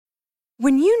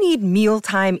When you need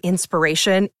mealtime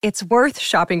inspiration, it's worth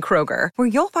shopping Kroger, where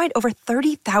you'll find over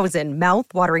 30,000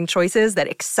 mouth-watering choices that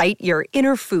excite your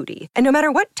inner foodie. And no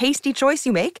matter what tasty choice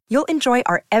you make, you'll enjoy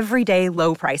our everyday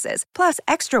low prices, plus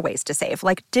extra ways to save,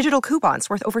 like digital coupons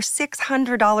worth over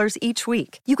 $600 each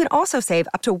week. You can also save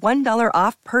up to $1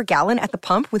 off per gallon at the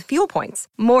pump with fuel points.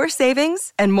 More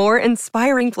savings and more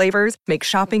inspiring flavors make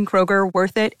shopping Kroger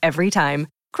worth it every time.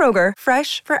 Kroger,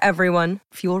 fresh for everyone.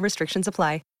 Fuel restrictions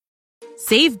apply.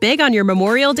 Save big on your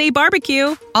Memorial Day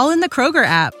barbecue, all in the Kroger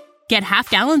app. Get half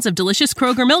gallons of delicious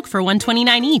Kroger milk for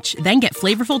 $1.29 each. Then get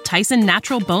flavorful Tyson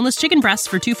natural boneless chicken breasts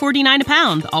for $2.49 a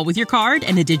pound, all with your card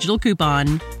and a digital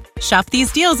coupon. Shop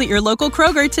these deals at your local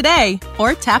Kroger today,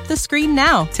 or tap the screen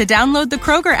now to download the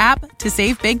Kroger app to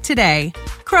save big today.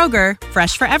 Kroger,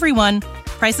 fresh for everyone.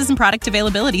 Prices and product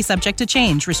availability subject to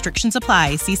change. Restrictions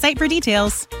apply. See site for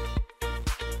details.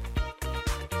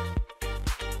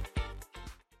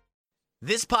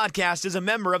 This podcast is a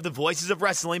member of the Voices of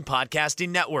Wrestling Podcasting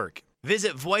Network.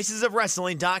 Visit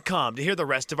voicesofwrestling.com to hear the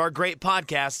rest of our great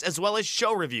podcasts, as well as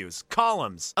show reviews,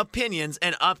 columns, opinions,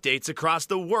 and updates across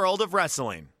the world of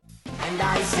wrestling. And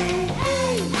I say,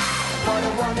 hey, what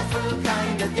a wonderful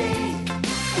kind of day.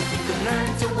 If you could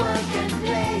learn to work and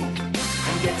play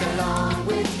and get along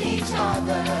with each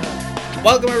other.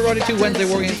 Welcome everybody to Wednesday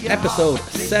War Games episode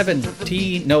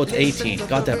 17. No, it's 18.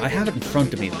 Goddamn, I have it in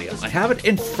front of me, Liam. I have it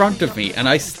in front of me, and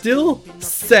I still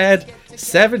said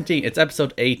 17. It's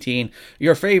episode 18.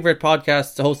 Your favorite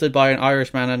podcast hosted by an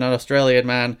Irishman and an Australian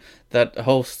man that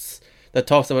talks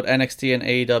about NXT and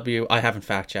AEW. I haven't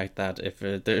fact-checked that.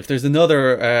 If there's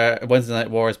another Wednesday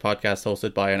Night Wars podcast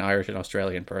hosted by an Irish and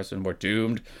Australian person, we're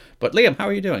doomed. But Liam, how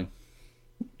are you doing?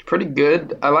 Pretty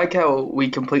good. I like how we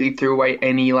completely threw away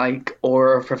any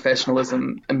aura of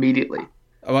professionalism immediately.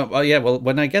 Well,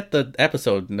 when I get the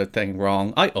episode and the thing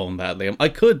wrong, I own that, Liam. I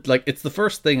could, it's the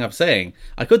first thing I'm saying.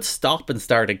 I could stop and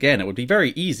start again. It would be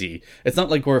very easy. It's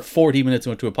not like we're 40 minutes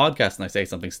into a podcast and I say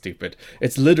something stupid.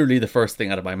 It's literally the first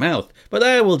thing out of my mouth. But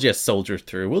we'll just soldier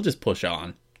through. We'll just push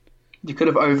on. You could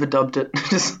have overdubbed it.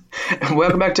 Just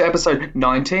welcome back to episode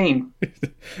 19.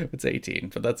 It's 18,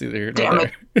 but that's either here or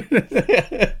Damn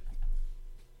it.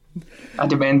 I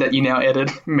demand that you now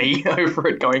edit me over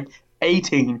it going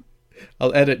 18.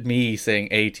 I'll edit me saying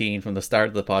 18 from the start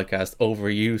of the podcast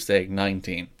over you saying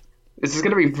 19. This is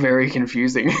going to be very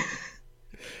confusing.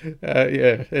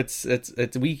 Yeah,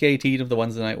 it's week 18 of the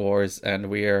Wednesday Night Wars, and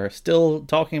we are still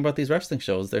talking about these wrestling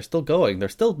shows. They're still going. They're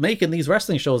still making these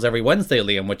wrestling shows every Wednesday,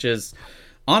 Liam, which is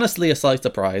honestly a slight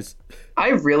surprise. I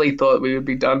really thought we would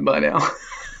be done by now.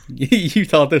 You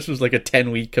thought this was like a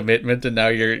 10-week commitment, and now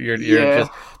you're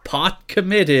just pot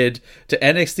committed to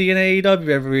NXT and AEW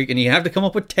every week, and you have to come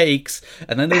up with takes,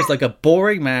 and then there's like a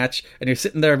boring match, and you're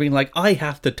sitting there being like, I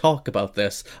have to talk about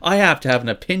this. I have to have an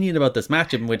opinion about this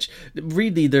match, in which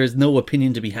really there's no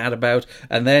opinion to be had about,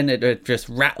 and then it just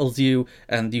rattles you,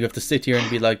 and you have to sit here and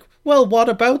be like, well, what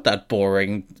about that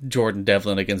boring Jordan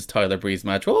Devlin against Tyler Breeze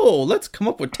match? Oh, let's come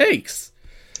up with takes.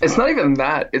 It's not even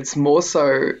that. It's more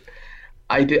so...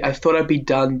 I thought I'd be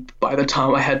done by the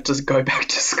time I had to go back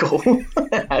to school.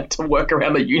 I had to work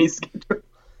around the uni schedule.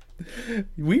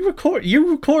 You record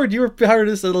your part of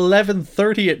this at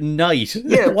 11:30 at night.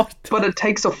 Yeah, but it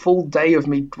takes a full day of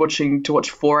me to watch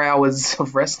 4 hours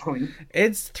of wrestling.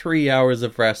 It's 3 hours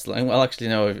of wrestling. Well, actually,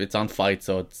 no, it's on Fight,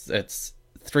 so it's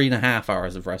 3.5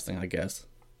 hours of wrestling, I guess.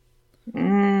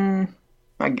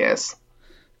 I guess.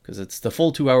 Because it's the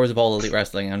full 2 hours of All Elite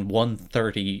Wrestling and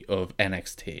 1:30 of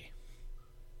NXT.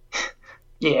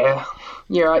 Yeah,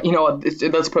 you know what,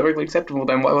 that's perfectly acceptable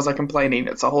then. Why was I complaining?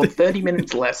 It's a whole 30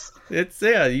 minutes less.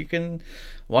 You can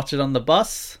watch it on the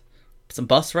bus. Some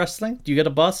bus wrestling. Do you get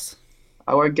a bus?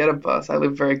 I won't get a bus. I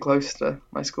live very close to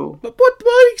my school. But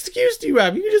what excuse do you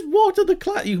have? You can just walk to the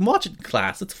class. You can watch it in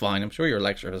class. It's fine. I'm sure your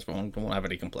lecturers won't have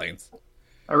any complaints.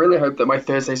 I really hope that my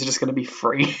Thursdays are just going to be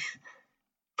free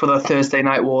for the Thursday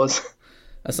Night Wars.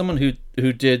 As someone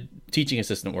who did teaching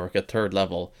assistant work at third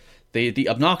level, the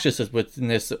obnoxiousness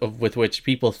with which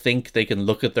people think they can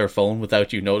look at their phone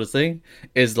without you noticing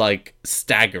is like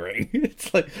staggering.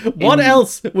 It's like, what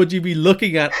else would you be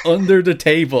looking at under the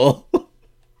table?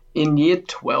 In year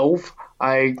 12,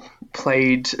 I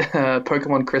played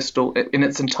Pokemon Crystal in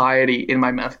its entirety in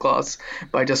my math class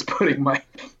by just putting my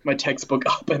textbook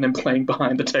up and then playing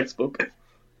behind the textbook.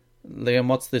 Liam,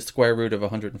 what's the square root of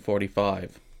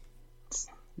 145?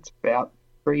 It's about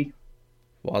 3.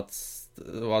 What's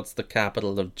the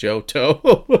capital of Johto?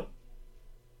 Do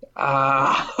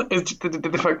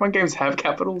the Pokemon games have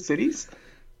capital cities?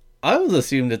 I always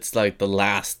assumed it's like the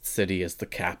last city is the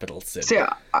capital city. See,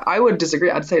 I would disagree.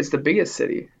 I'd say it's the biggest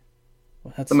city.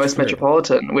 Well, that's the most true.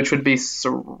 metropolitan, which would be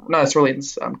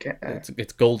Cerulean's.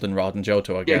 It's Goldenrod and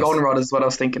Johto, I guess. Yeah, Goldenrod is what I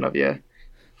was thinking of. Yeah,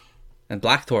 And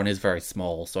Blackthorn is very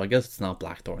small, so I guess it's not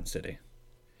Blackthorn City.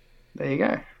 there you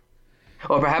go.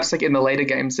 Or perhaps like in the later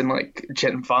games in like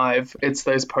Gen 5, it's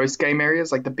those post-game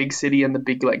areas, like the big city and the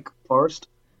big like forest.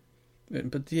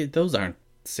 But those aren't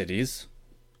cities.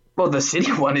 Well, the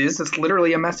city one is. It's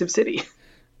literally a massive city.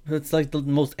 It's like the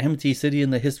most empty city in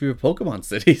the history of Pokemon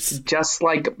cities. Just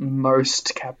like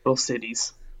most capital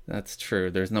cities. That's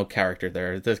true. There's no character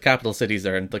there. The capital cities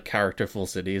aren't the characterful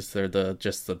cities. They're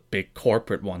just the big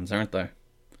corporate ones, aren't they?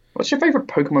 What's your favorite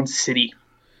Pokemon city?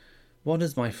 What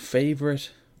is my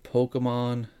favorite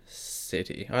Pokemon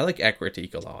city? I like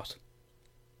Ecruteak a lot.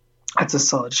 That's a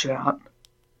solid shout.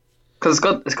 Because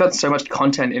it's got so much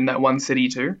content in that one city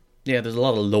too. Yeah, there's a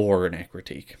lot of lore in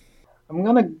Ecruteak. I'm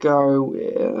gonna go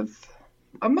with.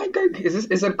 I might go. Is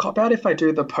it a cop out if I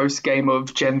do the post game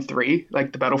of Gen 3,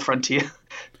 like the Battle Frontier?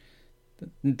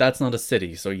 That's not a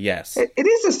city, so yes. It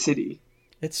is a city.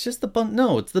 It's just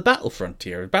no, it's the Battle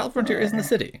Frontier. Battle Frontier isn't a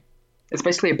city. It's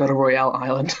basically a Battle Royale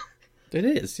island. It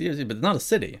is, yeah, but it's not a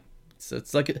city.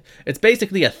 It's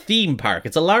basically a theme park.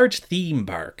 It's a large theme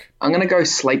park. I'm gonna go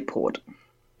Slateport.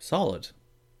 Solid.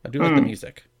 I do like the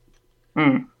music.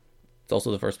 It's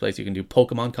also the first place you can do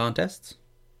Pokemon contests.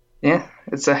 Yeah,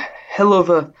 it's a hell of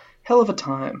a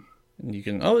time. And you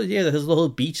can there's a little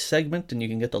beach segment and you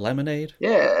can get the lemonade.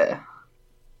 Yeah.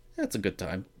 That's a good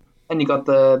time. And you got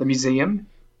the museum.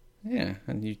 Yeah,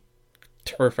 and you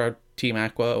turf out Team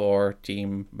Aqua or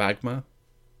Team Magma.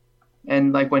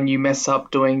 And like when you mess up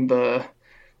doing the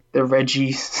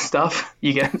Reggie stuff,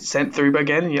 you get sent through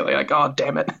again and you're like, oh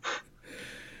damn it.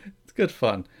 It's good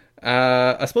fun.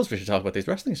 I suppose we should talk about these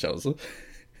wrestling shows.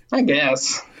 I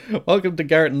guess. Welcome to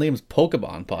Garrett and Liam's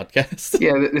Pokemon podcast.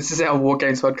 Yeah, this is our War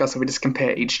Games podcast, so we just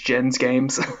compare each gen's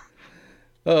games.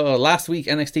 Last week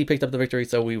NXT picked up the victory,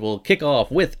 so we will kick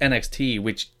off with NXT,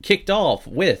 which kicked off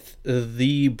with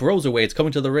the Broserweights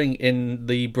coming to the ring in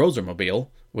the Brosermobile,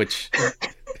 which...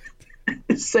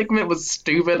 This segment was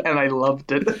stupid and I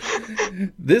loved it.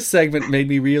 This segment made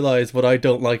me realise what I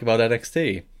don't like about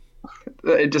NXT.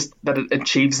 It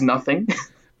achieves nothing.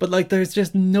 But like, there's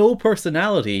just no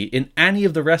personality in any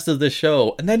of the rest of the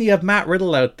show. And then you have Matt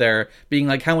Riddle out there being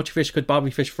like, how much fish could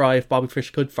Bobby Fish fry if Bobby Fish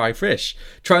could fry fish?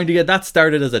 Trying to get that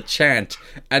started as a chant.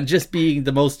 And just being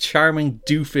the most charming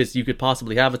doofus you could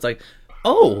possibly have. It's like,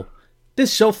 oh,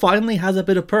 this show finally has a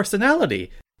bit of personality.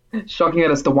 Shocking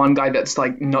that it's the one guy that's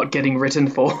like not getting written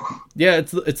for. Yeah,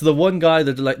 it's the one guy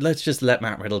that like, let's just let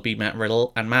Matt Riddle be Matt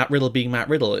Riddle. And Matt Riddle being Matt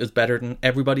Riddle is better than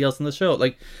everybody else in the show.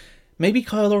 Like... Maybe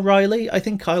Kyle O'Reilly? I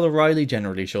think Kyle O'Reilly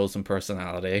generally shows some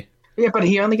personality. Yeah, but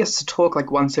he only gets to talk like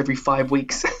once every 5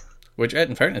 weeks. Which,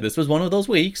 in fairness, this was one of those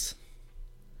weeks.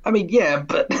 I mean, yeah,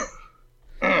 but...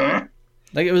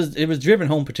 Like, it was driven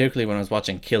home particularly when I was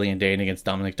watching Killian Dane against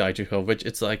Dominic Dijakovic.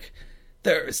 It's like,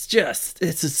 it's just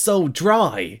so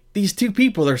dry. These two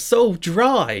people are so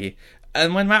dry.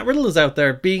 And when Matt Riddle is out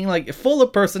there being, like, full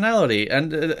of personality,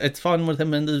 and it's fun with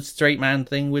him in the straight man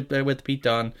thing with Pete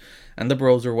Dunne, and the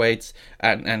Broserweights,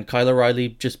 and Kyle O'Reilly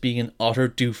just being an utter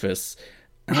doofus.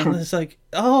 And it's like,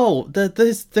 oh,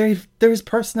 there's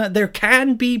there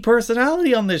can be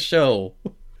personality on this show.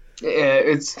 Yeah,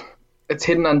 it's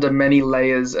hidden under many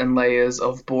layers and layers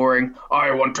of boring,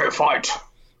 I want to fight,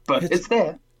 but it's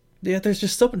there. Yeah,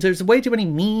 there's way too many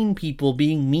mean people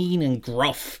being mean and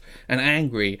gruff and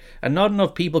angry, and not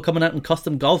enough people coming out in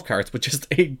custom golf carts with just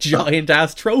a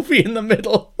giant-ass trophy in the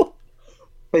middle.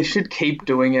 They should keep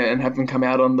doing it and have them come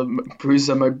out on the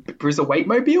Bruiserweight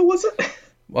Mobile, was it?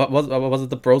 What was it,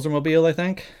 the Brosermobile, I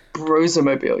think?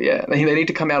 Brosermobile, yeah. They need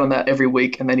to come out on that every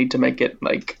week, and they need to make it,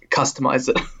 like, customize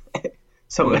it.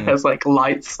 So it has, like,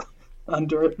 lights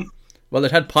under it. Well,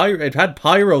 it had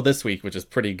pyro this week, which is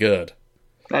pretty good.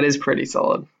 That is pretty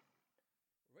solid.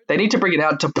 They need to bring it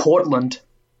out to Portland.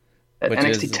 At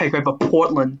NXT TakeOver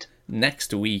Portland.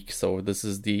 Next week, so this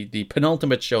is the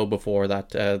penultimate show before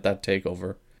that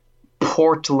takeover.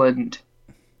 Portland.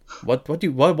 What's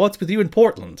with you in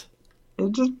Portland?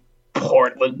 It's just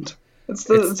Portland. It's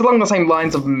along the same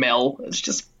lines of Mel. It's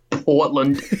just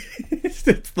Portland. It's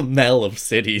the Mel of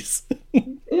cities.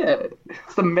 Yeah,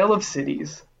 it's the Mel of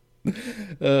cities.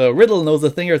 Riddle knows a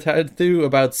thing or two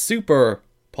about super,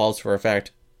 pause for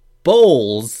effect,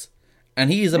 bowls,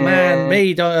 and he's a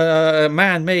man-made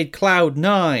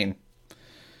Cloud9.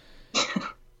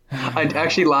 I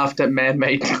actually laughed at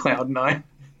man-made Cloud9.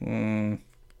 Do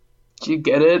you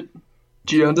get it?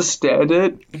 Do you understand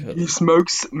it? He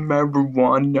smokes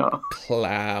marijuana.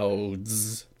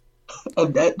 Clouds.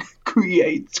 and that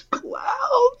creates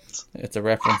clouds. It's a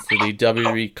reference to the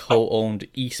WWE co-owned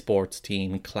esports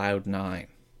team Cloud9.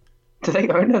 Do they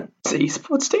own an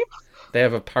esports team? They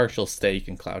have a partial stake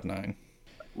in Cloud9.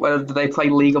 Well, do they play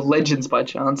League of Legends by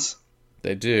chance?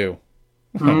 They do.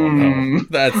 Oh no,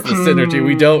 that's the synergy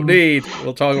we don't need.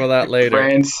 We'll talk about that later.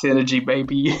 Brand synergy,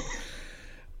 baby.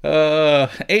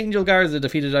 Angel Garza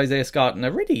defeated Isaiah Scott in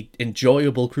a really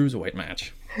enjoyable cruiserweight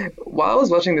match. While I was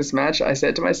watching this match, I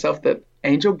said to myself that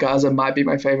Angel Garza might be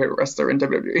my favorite wrestler in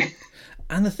WWE.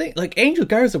 And the thing, like, Angel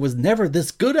Garza was never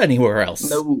this good anywhere else.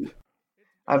 No.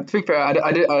 To be fair,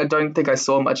 I don't think I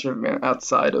saw much of him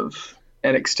outside of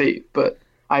NXT, but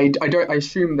I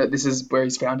assume that this is where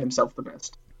he's found himself the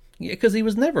best. Yeah, because he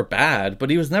was never bad,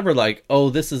 but he was never like, oh,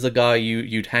 this is a guy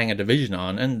you'd hang a division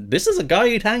on, and this is a guy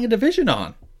you'd hang a division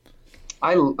on.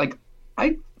 I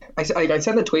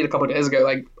sent a tweet a couple of days ago,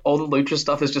 like, all the Lucha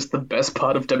stuff is just the best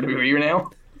part of WWE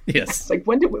now. Yes. It's like,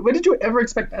 when did you ever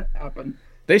expect that to happen?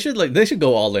 They should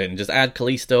go all in. Just add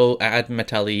Kalisto, add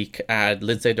Metalik, add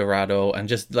Lince Dorado, and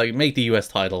just like make the US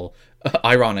title,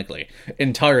 ironically,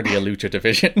 entirely a Lucha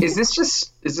division. Is this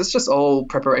just all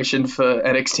preparation for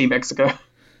NXT Mexico?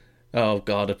 Oh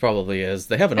god, it probably is.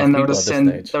 They have enough people at this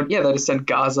stage. They'll just send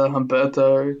Garza,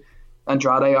 Humberto,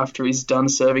 Andrade after he's done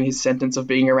serving his sentence of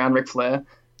being around Ric Flair.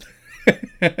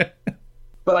 But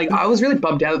like, I was really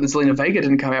bummed out that Zelina Vega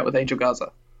didn't come out with Angel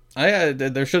Garza.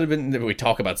 There should have been. We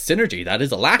talk about synergy. That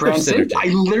is a lack of synergy. I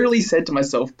literally said to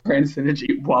myself, brand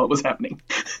synergy, while it was happening.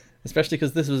 Especially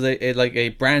because this was a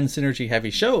brand synergy heavy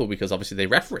show, because obviously they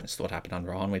referenced what happened on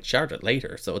Raw and we'd shared it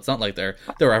later. So it's not like they're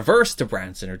averse to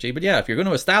brand synergy. But yeah, if you're going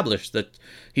to establish that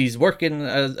he's working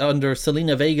under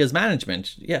Zelina Vega's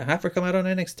management, yeah, have her come out on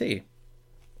NXT.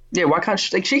 Yeah, why can't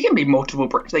she? Like, she can be multiple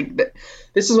brands. Like,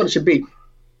 this is what it should be.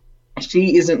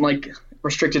 She isn't like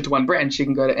restricted to one brand. She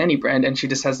can go to any brand, and she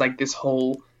just has like this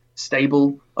whole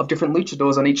stable of different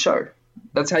luchadors on each show.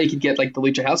 That's how you could get like the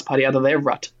Lucha House Party out of their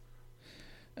rut.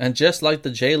 And just like the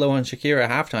J-Lo and Shakira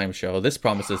halftime show, this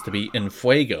promises to be En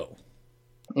Fuego.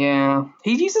 Yeah,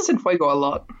 he uses En Fuego a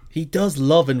lot. He does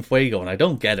love En Fuego, and I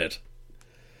don't get it.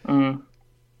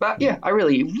 But yeah, I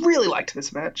really, really liked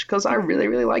this match, because I really,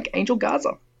 really like Angel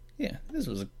Garza. Yeah, this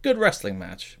was a good wrestling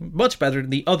match. Much better than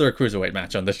the other cruiserweight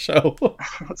match on this show. I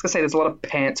was going to say, there's a lot of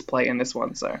pants play in this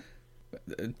one, so...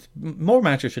 More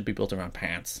matches should be built around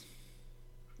pants.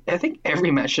 I think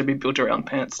every match should be built around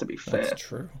pants, to be fair. That's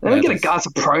true. Then we get a Garza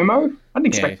promo? I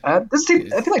didn't expect that.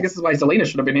 I feel like this is why Zelina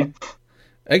should have been here.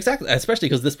 Exactly, especially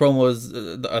because this promo was,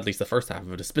 at least the first half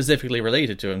of it, is specifically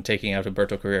related to him taking out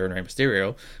Humberto Carrera and Rey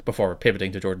Mysterio before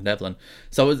pivoting to Jordan Devlin.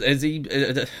 So is he...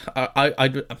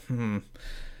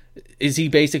 Is he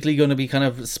basically going to be kind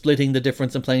of splitting the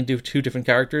difference and playing two different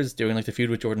characters, doing like the feud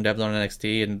with Jordan Devlin on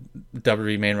NXT, and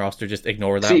WWE main roster just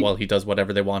ignore that while he does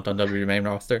whatever they want on WWE main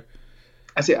roster?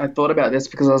 I thought about this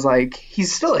because I was like,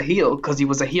 he's still a heel because he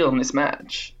was a heel in this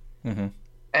match. Mm-hmm.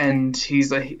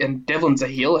 And Devlin's a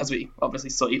heel, as we obviously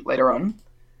saw later on.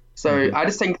 So I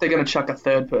just think they're going to chuck a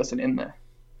third person in there.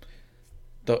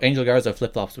 Though Angel Garza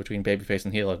flip-flops between babyface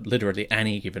and heel at literally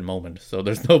any given moment, so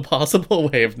there's no possible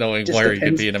way of knowing where he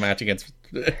could be in a match against...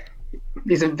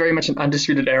 He's very much an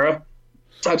Undisputed Era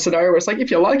type scenario where it's like, if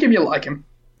you like him, you like him.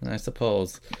 I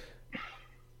suppose.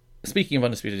 Speaking of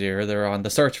Undisputed Era, they're on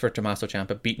the search for Tommaso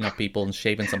Ciampa, beating up people and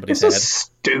shaving somebody's head. This is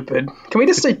stupid. Can we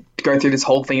just go through this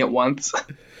whole thing at once?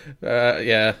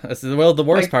 Yeah. Well, the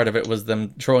worst part of it was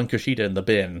them throwing Kushida in the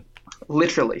bin.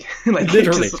 Literally.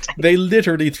 They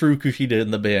literally threw Kushida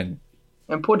in the bin.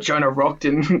 And poor Jonah Rock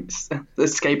didn't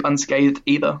escape unscathed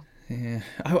either. Yeah.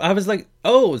 I was like,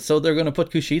 oh, so they're going to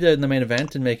put Kushida in the main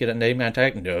event and make it a name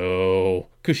tag? No.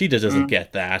 Kushida doesn't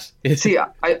get that. See,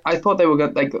 I thought they were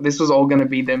going to, this was all going to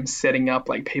be them setting up,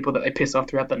 people that they piss off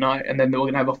throughout the night, and then they were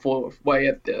going to have a four-way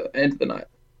at the end of the night.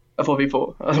 A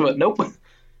 4v4. I was like, nope.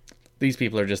 These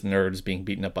people are just nerds being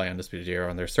beaten up by Undisputed Era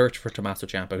on their search for Tommaso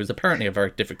Ciampa, who's apparently a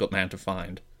very difficult man to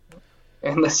find.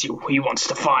 Unless he wants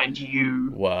to find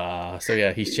you. Wow. So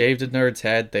yeah, he shaved a nerd's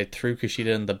head, they threw Kushida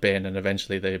in the bin, and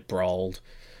eventually they brawled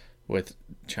with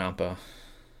Ciampa.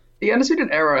 The Undisputed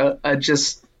Era are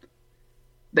just...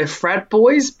 They're frat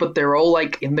boys, but they're all,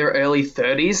 in their early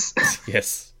 30s.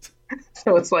 Yes.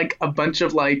 So it's a bunch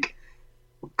of,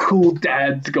 cool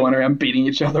dads going around beating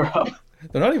each other up.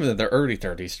 They're not even in their early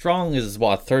 30s. Strong is,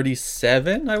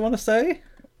 37, I want to say?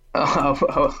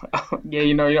 Yeah,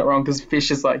 you're not wrong, because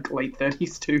Fish is, late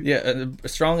 30s, too. Yeah,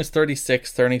 Strong is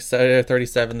 36,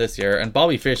 37 this year, and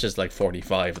Bobby Fish is,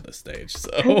 45 at this stage,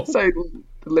 so... So,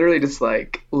 literally just,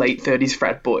 late 30s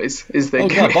frat boys is the... Oh,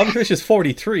 God, Bobby Fish is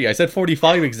 43. I said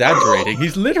 45 exaggerating.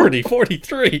 He's literally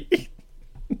 43.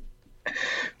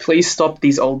 Please stop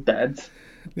these old dads.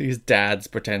 These dads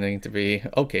pretending to be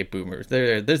okay boomers.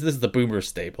 This is the boomer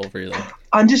stable, really.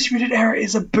 Undisputed Era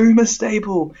is a boomer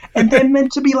stable, and they're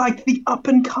meant to be like the up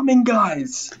and coming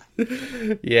guys.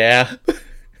 Yeah.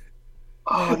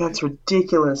 Oh, that's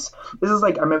ridiculous. This is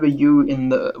like, I remember you in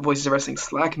the Voices of Wrestling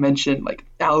Slack mentioned, like,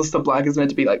 Aleister Black is meant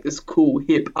to be like this cool,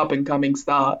 hip, up and coming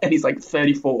star, and he's like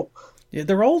 34. Yeah,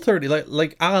 they're all 30.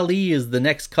 Like Ali is the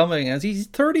next coming, as he's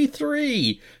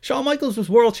 33. Shawn Michaels was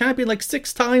world champion like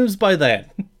 6 times by then.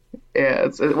 Yeah,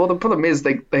 well, the problem is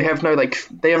they have no, like,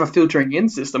 they have a filtering in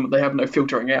system, but they have no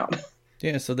filtering out.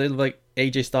 Yeah, so they're like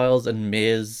AJ Styles and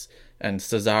Miz and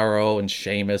Cesaro and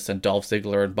Sheamus and Dolph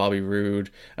Ziggler and Bobby Roode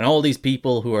and all these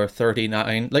people who are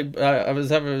 39. Like,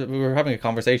 we were having a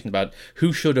conversation about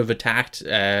who should have attacked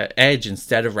Edge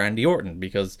instead of Randy Orton,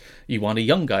 because you want a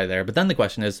young guy there. But then the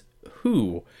question is,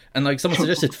 who? And like someone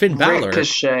suggested Finn Balor.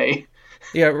 Ricochet.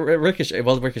 Yeah, Ricochet.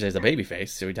 Well, Ricochet's a babyface,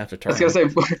 so we'd have to turn. I was going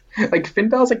to say, like, Finn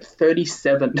Balor's like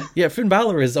 37. Yeah, Finn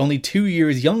Balor is only 2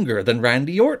 years younger than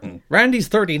Randy Orton. Randy's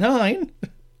 39.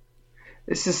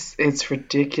 It's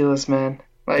ridiculous, man.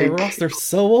 Like, the roster's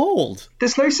so old.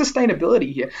 There's no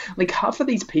sustainability here. Like, half of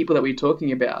these people that we're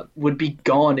talking about would be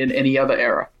gone in any other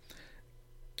era.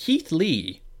 Keith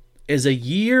Lee is a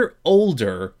year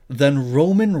older than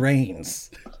Roman Reigns.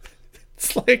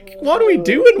 It's like, what are we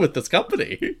doing with this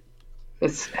company?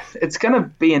 It's going to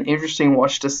be an interesting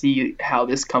watch to see how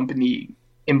this company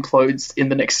implodes in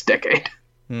the next decade.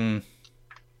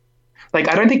 Like,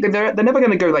 I don't think they're never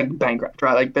going to go, like, bankrupt,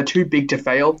 right? Like, they're too big to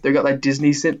fail. They've got, like,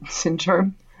 Disney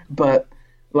syndrome. But,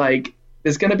 like,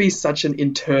 there's going to be such an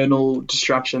internal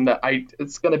disruption that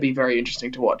it's going to be very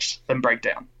interesting to watch them break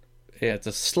down. Yeah, it's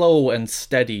a slow and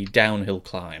steady downhill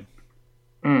climb.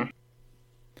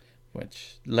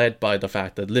 Which, led by the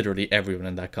fact that literally everyone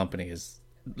in that company is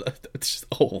it's just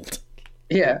old.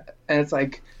 Yeah, and it's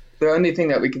like, the only thing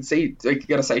that we can see, like, you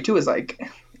got to say, too, is, like,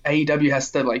 AEW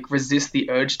has to, like, resist the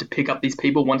urge to pick up these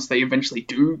people once they eventually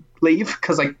do leave,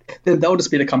 because, like, then they'll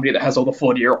just be the company that has all the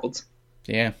 40-year-olds.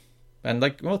 Yeah. And,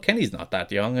 like, well, Kenny's not that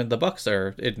young, and the Bucks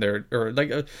are in their, or, like,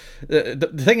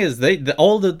 the thing is,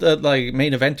 all the like,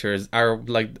 main eventers are,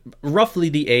 like, roughly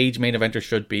the age main eventers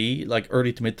should be, like,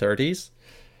 early to mid-30s.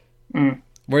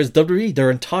 Whereas WWE, their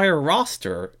entire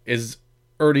roster is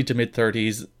early to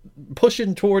mid-30s,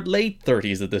 pushing toward late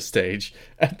 30s at this stage.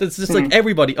 And it's just like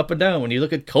everybody up and down. When you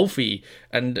look at Kofi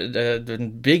and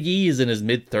Big E is in his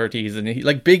mid-30s,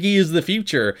 and Big E is the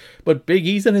future, but Big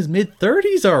E's in his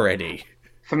mid-30s already.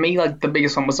 For me, like, the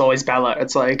biggest one was always Balor.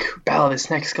 It's like, Balor, this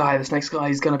next guy,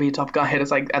 he's going to be a top guy. And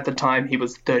it's like, at the time, he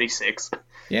was 36.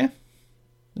 Yeah.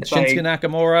 Shinsuke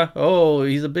Nakamura,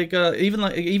 he's a big,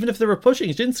 even if they were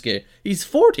pushing Shinsuke, he's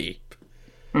 40.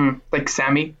 Like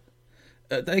Sammy.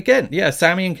 Again, yeah,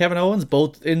 Sammy and Kevin Owens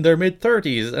both in their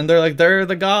mid-30s, and they're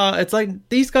the guy. It's like,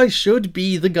 these guys should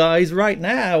be the guys right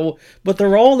now, but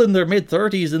they're all in their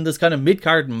mid-30s in this kind of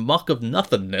mid-card muck of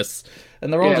nothingness,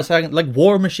 and they're all just hanging, like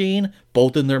War Machine,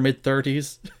 both in their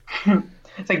mid-30s.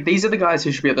 It's like, these are the guys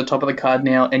who should be at the top of the card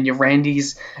now, and your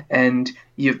Randys and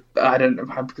I don't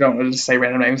want to just say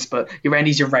random names, but your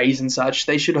Randys, your Rays and such,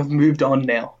 they should have moved on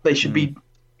now. They should be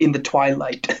in the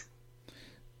twilight.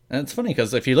 And it's funny,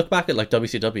 because if you look back at, like,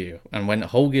 WCW, and when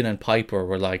Hogan and Piper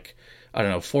were, like, I don't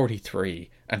know, 43,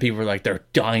 and people were like, they're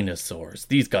dinosaurs.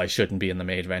 These guys shouldn't be in the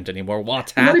main event anymore.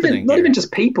 What's happening Not even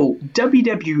just people.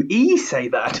 WWE say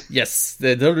that. Yes,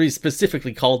 the WWE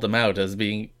specifically called them out as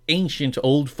being ancient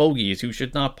old fogies who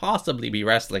should not possibly be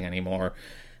wrestling anymore.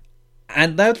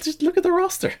 And now just look at the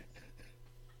roster.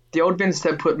 The old Vince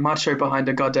that put Macho behind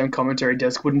a goddamn commentary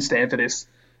desk wouldn't stand for this.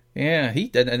 Yeah, he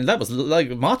did, and that was like,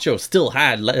 Macho still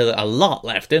had a lot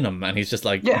left in him, and he's just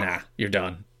like, nah, you're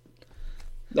done.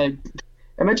 Like,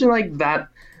 imagine, like, that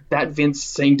Vince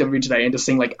seeing WWE today and just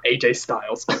seeing, like, AJ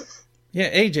Styles. Yeah,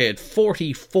 AJ at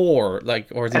 44, like,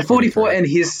 or is he at 44 and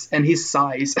his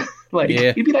size. Like,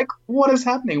 he'd be like, what is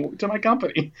happening to my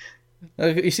company?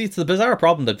 You see, it's the bizarre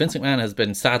problem that Vince McMahon has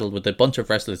been saddled with a bunch of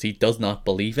wrestlers he does not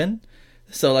believe in.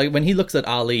 So, like, when he looks at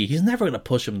Ali, he's never going to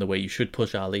push him the way you should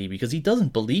push Ali, because he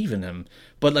doesn't believe in him.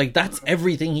 But, like, that's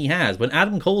everything he has. When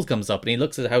Adam Cole comes up and he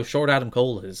looks at how short Adam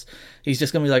Cole is, he's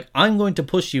just going to be like, I'm going to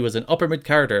push you as an upper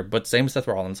mid-carder, but same as Seth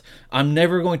Rollins. I'm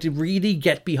never going to really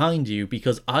get behind you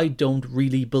because I don't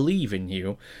really believe in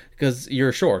you, because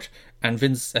you're short. And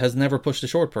Vince has never pushed a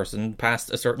short person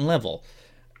past a certain level.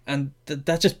 And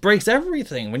that just breaks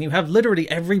everything. When you have literally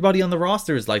everybody on the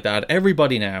roster is like that.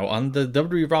 Everybody now on the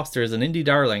WWE roster is an indie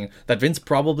darling that Vince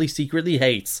probably secretly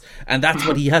hates. And that's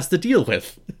what he has to deal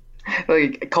with.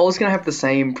 Like, Cole's going to have the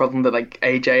same problem that, like,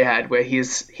 AJ had, where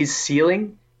his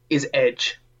ceiling is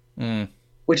Edge.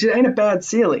 Where which ain't a bad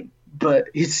ceiling, but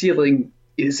his ceiling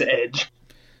is Edge.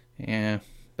 Yeah.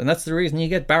 And that's the reason you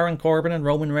get Baron Corbin and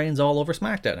Roman Reigns all over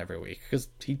SmackDown every week, because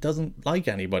he doesn't like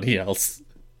anybody else.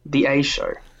 The A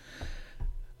show.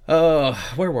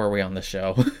 Where were we on the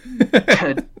show?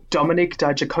 Dominik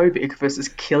Dijakovic versus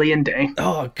Killian Dane.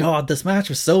 Oh, God, this match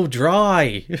was so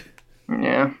dry.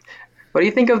 Yeah. What do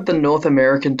you think of the North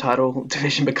American title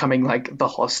division becoming, like, the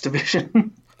Hoss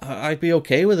division? I'd be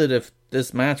okay with it if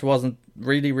this match wasn't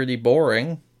really, really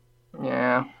boring.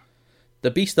 Yeah. The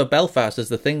Beast of Belfast is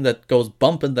the thing that goes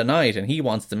bump in the night, and he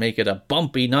wants to make it a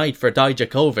bumpy night for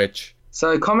Dijakovic.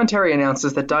 So commentary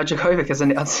announces that Dijakovic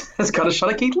has got a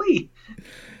shot at Keith Lee.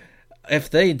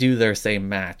 If they do their same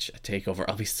match at TakeOver,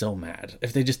 I'll be so mad.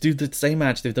 If they just do the same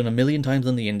match they've done a million times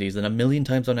on the Indies and a million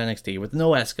times on NXT with no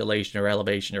escalation or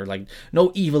elevation or like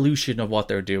no evolution of what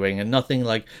they're doing and nothing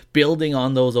like building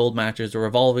on those old matches or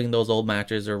evolving those old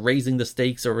matches or raising the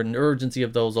stakes or an urgency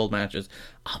of those old matches,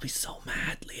 I'll be so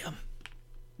mad, Liam.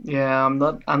 Yeah, I'm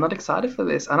not excited for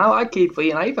this. And I like Keith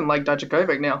Lee and I even like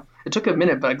Dijakovic now. It took a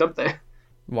minute, but I got there.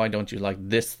 Why don't you like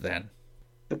this then?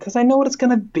 Because I know what it's going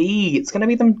to be. It's going to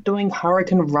be them doing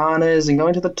Hurricane Ranas and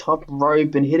going to the top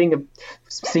rope and hitting a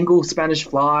single Spanish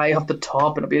fly off the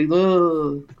top. And it'll be,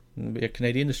 ugh. There'll be a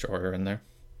Canadian Destroyer in there.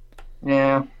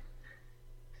 Yeah.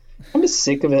 I'm just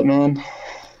sick of it, man.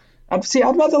 I'd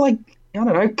rather, like, I don't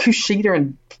know, Kushida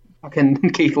and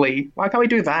fucking Keith Lee. Why can't we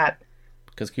do that?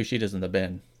 Because Kushida's in the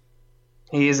bin.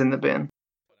 He is in the bin.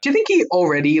 Do you think he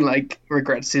already, like,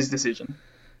 regrets his decision?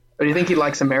 Or do you think he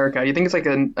likes America? Do you think it's like a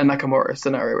Nakamura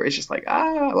scenario where he's just like,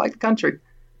 I like the country?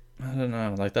 I don't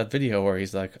know, like that video where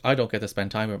he's like, I don't get to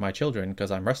spend time with my children because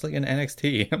I'm wrestling in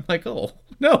NXT. I'm like, oh,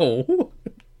 no.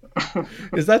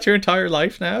 Is that your entire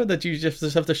life now? That you just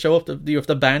have to show up, you have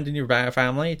to abandon your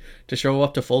family to show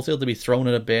up to Full Sail to be thrown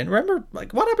in a bin? Remember,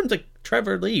 like, what happened to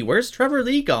Trevor Lee? Where's Trevor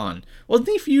Lee gone? Wasn't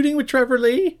he feuding with Trevor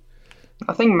Lee?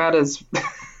 Nothing matters.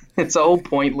 It's all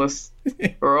pointless.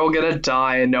 We're all gonna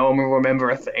die and no one will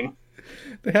remember a thing.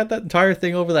 They had that entire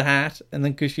thing over the hat, and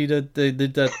then Kushida they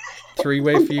did that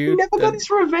three-way feud. He never got his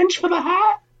revenge for the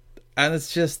hat. And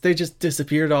it's just, they just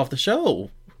disappeared off the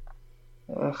show.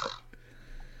 Ugh.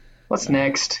 What's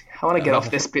next? I want to get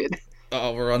off this bit.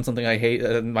 Oh, we're on something I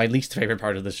hate, my least favourite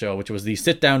part of the show, which was the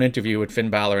sit-down interview with Finn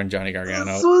Balor and Johnny Gargano.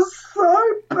 This was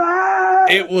so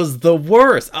bad. It was the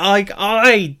worst.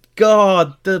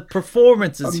 God, the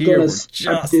performances here were just...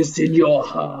 Put this in your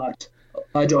heart.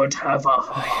 I don't have a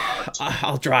heart.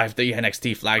 I'll drive the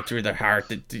NXT flag through the heart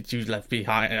that you left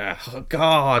behind. Oh,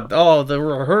 God. Oh, the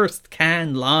rehearsed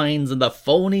canned lines and the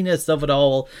phoniness of it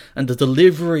all. And the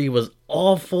delivery was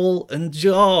awful. And,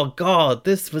 oh, God,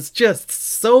 this was just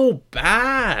so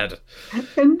bad.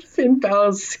 And Finn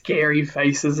Balor's scary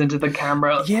faces into the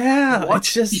camera. Yeah, what?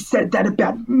 It's just... You said that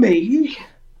about me?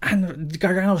 And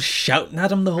Gargano's shouting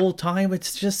at him the whole time.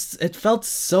 It's just... It felt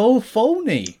so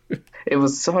phony. It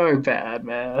was so bad,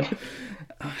 man.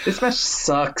 This match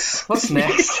sucks. What's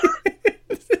next?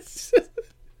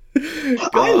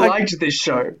 I liked this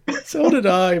show. So did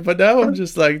I, but now I'm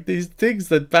just like, these things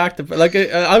that back to like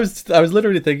I was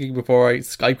literally thinking before I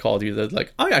Skype called you that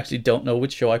like I actually don't know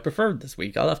which show I preferred this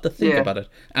week. I'll have to think about it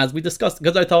as we discussed,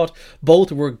 because I thought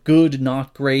both were good,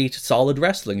 not great, solid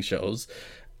wrestling shows.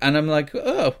 And I'm like,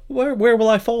 oh, where will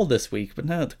I fall this week? But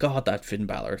now, God, that Finn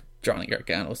Balor, Johnny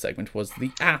Gargano segment was the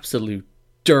absolute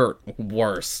dirt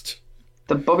worst.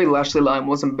 The Bobby Lashley line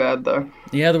wasn't bad, though.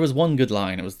 Yeah, there was one good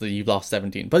line. It was the "you lost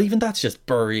 17." But even that's just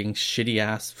burying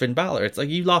shitty-ass Finn Balor. It's like,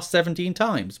 you lost 17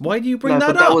 times. Why do you bring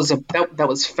that up? That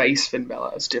was face Finn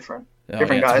Balor. It's different. Oh,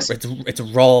 different guys. It's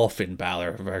Raw Finn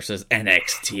Balor versus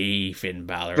NXT Finn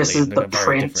Balor. This is the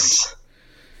Prince.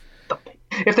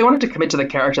 If they wanted to commit to the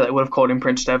character, they would have called him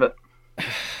Prince Devitt.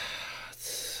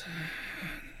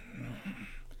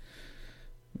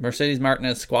 Mercedes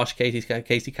Martinez squashed Casey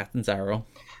Catanzaro.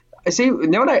 I see. You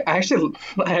know what? I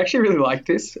actually really like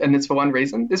this, and it's for one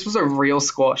reason. This was a real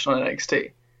squash on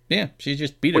NXT. Yeah, she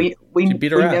just beat her. We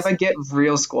beat her ass. Never get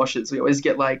real squashes. We always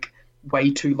get like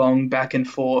way too long back and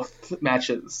forth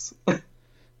matches,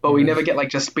 but we never get like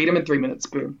just beat them in 3 minutes,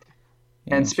 boom.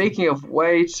 Yeah, and speaking of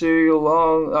way too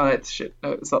long, no, it's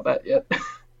not that yet.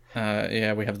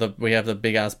 Yeah, we have the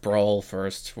big ass brawl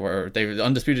first, where they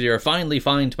Undisputed Era finally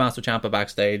find Tommaso Ciampa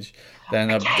backstage.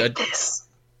 Then I hate this.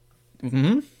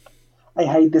 Mm-hmm. I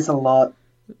hate this a lot.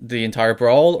 The entire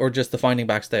brawl, or just the finding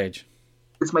backstage?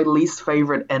 It's my least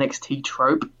favorite NXT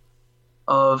trope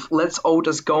of let's all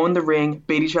just go in the ring,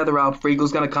 beat each other up.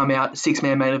 Regal's gonna come out,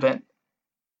 6-man main event.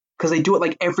 Because they do it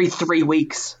like every 3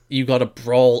 weeks. You got a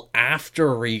brawl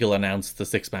after Regal announced the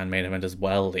 6-man main event as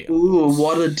well, Leo. Ooh,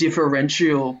 what a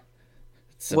differential.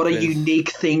 What a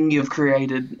unique thing you've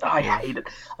created. I hate it.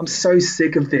 I'm so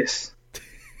sick of this.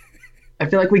 I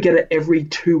feel like we get it every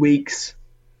 2 weeks.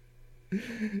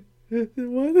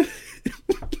 What?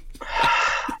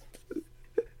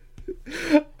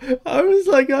 I was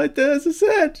like, as I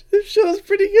said, this show's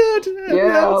pretty good.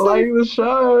 Yeah, I like the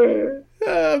show.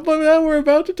 But now we're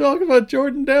about to talk about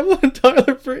Jordan Devlin and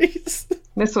Tyler Breeze.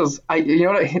 This was, you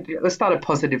know what? Let's start it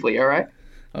positively, all right?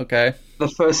 Okay. The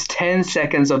first 10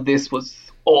 seconds of this was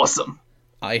awesome.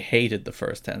 I hated the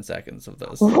first 10 seconds of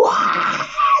this.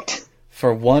 What?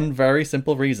 For one very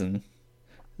simple reason.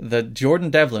 That Jordan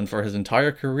Devlin, for his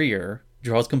entire career,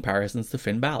 draws comparisons to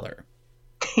Finn Balor.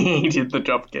 He did the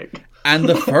dropkick. And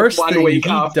the first thing he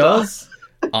after. does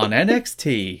on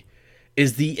NXT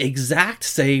is the exact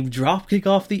same dropkick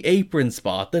off the apron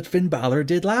spot that Finn Balor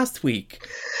did last week.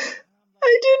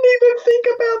 I didn't even think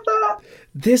about that.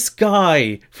 This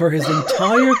guy, for his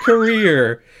entire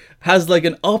career, has like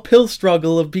an uphill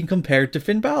struggle of being compared to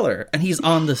Finn Balor. And he's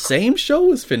on the same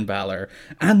show as Finn Balor.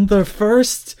 And the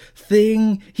first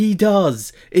thing he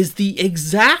does is the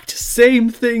exact same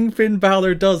thing Finn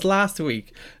Balor does last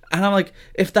week. And I'm like,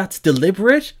 if that's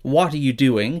deliberate, what are you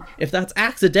doing? If that's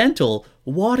accidental,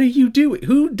 what are you doing?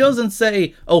 Who doesn't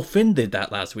say, oh, Finn did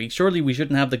that last week? Surely we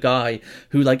shouldn't have the guy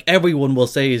who, like, everyone will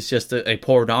say is just a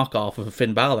poor knockoff of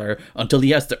Finn Balor until he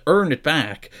has to earn it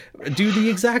back. Do the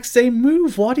exact same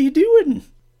move. What are you doing?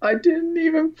 I didn't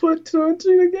even put two and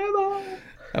two together.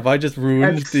 Have I just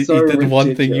ruined So the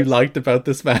one thing you ridiculous. liked about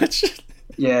this match?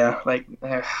 Yeah, like,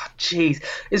 jeez.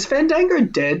 Is Fandango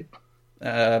dead?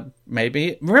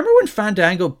 Maybe. Remember when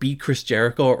Fandango beat Chris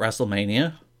Jericho at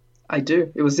WrestleMania? I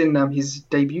do. It was in his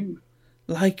debut.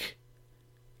 Look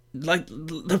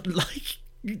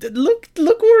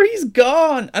where he's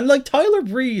gone. And like Tyler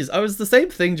Breeze, I was the same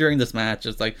thing during this match.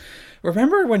 It's like,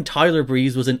 remember when Tyler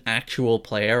Breeze was an actual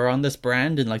player on this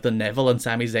brand in like the Neville and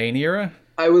Sami Zayn era?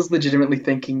 I was legitimately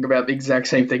thinking about the exact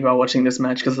same thing while watching this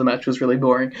match because the match was really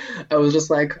boring. I was just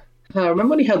like, remember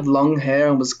when he had long hair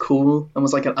and was cool and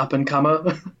was like an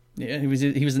up-and-comer? Yeah, he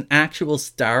was an actual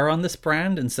star on this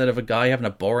brand instead of a guy having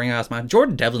a boring-ass match.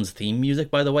 Jordan Devlin's theme music,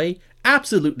 by the way,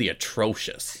 absolutely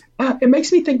atrocious. It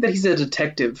makes me think that he's a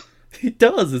detective. It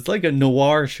does. It's like a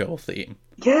noir show theme.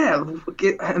 Yeah,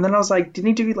 and then I was like,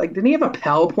 didn't he have a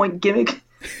PowerPoint gimmick?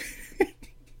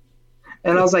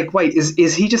 And I was like, wait,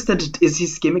 is he just is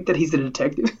his gimmick that he's a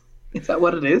detective? Is that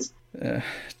what it is?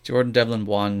 Jordan Devlin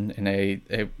won in a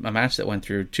match that went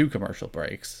through 2 commercial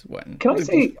breaks. Can I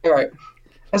say, all right,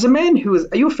 as a man who is,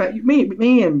 are you a fan?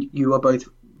 Me and you are both,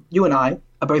 you and I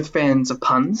are both fans of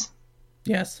puns.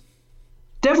 Yes.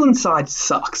 Devlin's side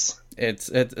sucks. It's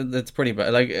pretty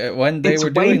bad. Like when they were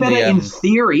doing way better in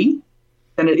theory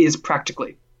than it is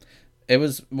practically. It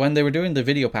was when they were doing the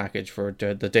video package for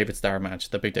the David Starr match,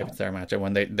 the big David Starr match, and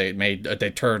when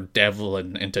they turned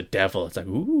Devlin into Devil. It's like,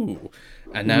 ooh.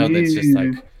 And now it's just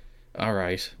like, all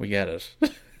right, we get it.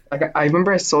 Like, I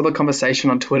remember I saw the conversation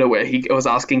on Twitter where he was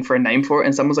asking for a name for it,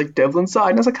 and someone was like, Devlin's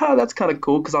side. And I was like, oh, that's kind of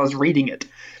cool, because I was reading it.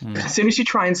 But as soon as you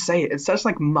try and say it, it's such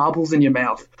like marbles in your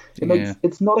mouth.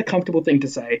 It's not a comfortable thing to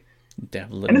say.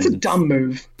 Devlin, and it's a dumb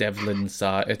move. Devlin's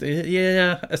side.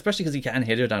 Yeah, especially because he can't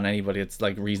hit it on anybody. It's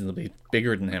like reasonably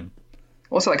bigger than him.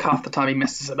 Also, like half the time he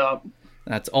messes it up.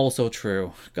 That's also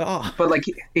true. God. But like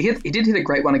he did hit a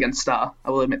great one against Starr.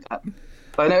 I will admit that.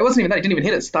 But no, it wasn't even that. He didn't even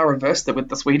hit it. Starr reversed it with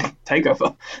the sweet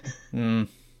takeover.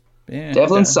 Yeah.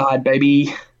 Devlin's side,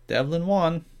 baby. Devlin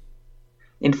won.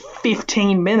 In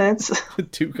 15 minutes.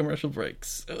 2 commercial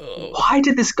breaks. Oh. Why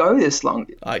did this go this long?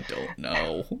 I don't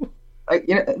know. Like,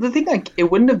 you know, the thing, like,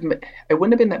 it wouldn't have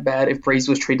been that bad if Breeze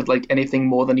was treated like anything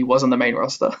more than he was on the main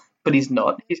roster. But he's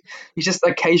not. He's just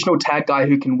an occasional tag guy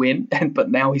who can win.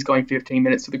 But now he's going 15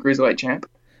 minutes to the Cruiserweight champ.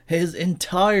 His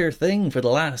entire thing for the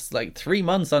last, 3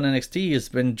 months on NXT has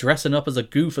been dressing up as a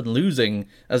goof and losing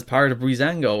as part of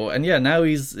Breezango. And yeah, now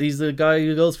he's the guy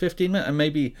who goes 15 minutes. And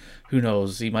maybe, who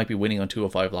knows, he might be winning on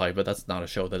 205 Live, but that's not a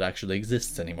show that actually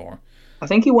exists anymore. I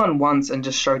think he won once and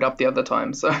just showed up the other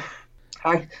time. So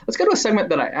let's go to a segment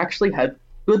that I actually had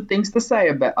good things to say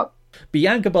about.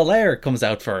 Bianca Belair comes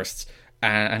out first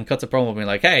and cuts a promo being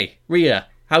like, hey, Rhea,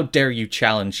 how dare you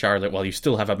challenge Charlotte while you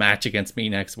still have a match against me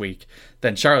next week?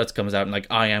 Then Charlotte comes out and like,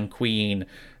 I am queen.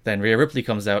 Then Rhea Ripley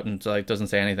comes out and like doesn't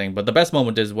say anything. But the best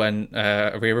moment is when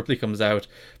Rhea Ripley comes out,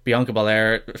 Bianca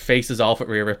Belair faces off at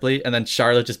Rhea Ripley, and then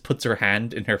Charlotte just puts her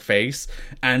hand in her face.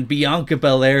 And Bianca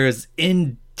Belair's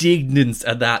indignance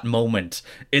at that moment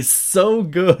is so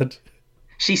good.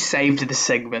 She saved the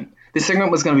segment. This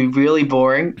segment was going to be really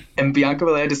boring, and Bianca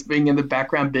Belair just being in the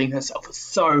background being herself was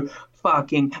so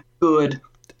fucking good.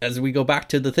 As we go back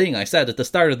to the thing I said at the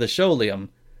start of the show, Liam,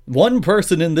 One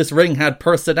person in this ring had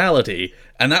personality,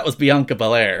 and that was Bianca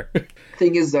Belair.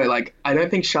 Thing is, though, like, I don't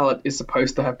think Charlotte is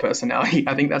supposed to have personality.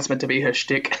 I think that's meant to be her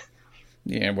shtick.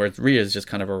 Yeah, whereas Rhea's just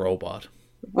kind of a robot.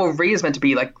 Well, Rhea's meant to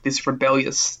be, like, this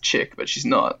rebellious chick, but she's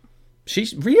not.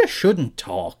 Rhea shouldn't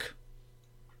talk.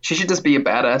 She should just be a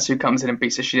badass who comes in and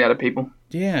beats the shit out of people.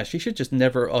 Yeah, she should just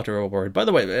never utter a word. By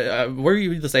the way, were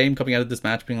you the same coming out of this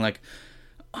match being like,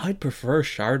 I'd prefer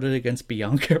Charlotte against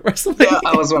Bianca at WrestleMania? Yeah,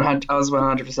 I was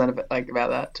 100% about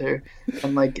that too.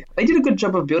 And like, they did a good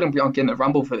job of building Bianca in the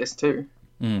Rumble for this too.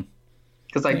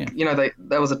 Because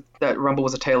that Rumble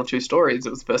was a tale of two stories. It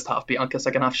was first half Bianca,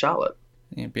 second half Charlotte.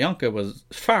 Yeah, Bianca was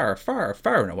far, far,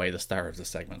 far and away the star of this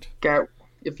segment. Garrett,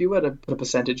 if you were to put a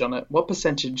percentage on it, what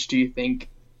percentage do you think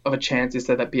of a chance is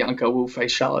there that Bianca will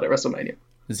face Charlotte at WrestleMania?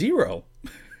 0.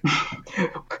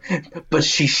 But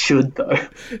she should, though.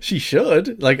 She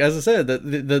should. Like, as I said,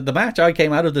 the match I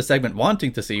came out of the segment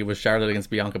wanting to see was Charlotte against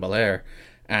Bianca Belair.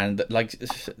 And, like,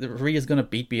 Rhea's going to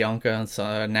beat Bianca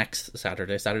on next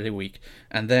Saturday week.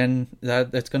 And then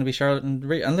it's going to be Charlotte and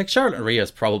Rhea. And, like, Charlotte and Rhea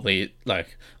is probably,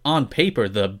 like, on paper,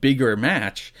 the bigger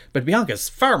match. But Bianca's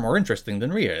far more interesting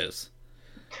than Rhea is.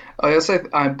 I also,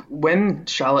 when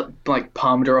Charlotte, like,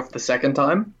 palmed her off the second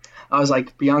time, I was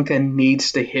like, Bianca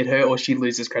needs to hit her or she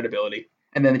loses credibility.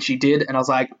 And then she did, and I was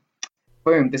like,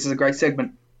 boom, this is a great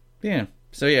segment. Yeah.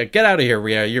 So, yeah, get out of here,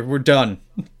 Rhea. We're done.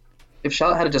 If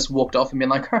Charlotte had just walked off and been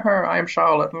like, I am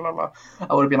Charlotte, blah, blah, blah,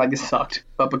 I would have been like, this sucked.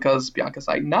 But because Bianca's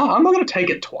like, nah, I'm not going to take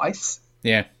it twice.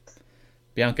 Yeah.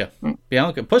 Bianca.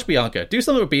 Push Bianca. Do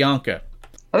something with Bianca.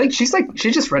 I think she's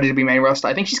just ready to be main roster.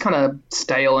 I think she's kind of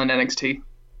stale in NXT.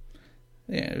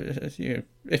 Yeah,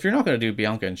 if you're not going to do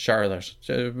Bianca and Charlotte,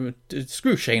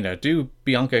 screw Shayna. Do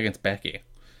Bianca against Becky.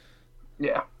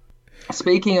 Yeah.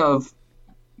 Speaking of...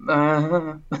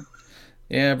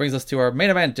 Yeah, it brings us to our main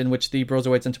event in which the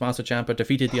Broserweights and Tommaso Ciampa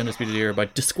defeated the Undisputed Era by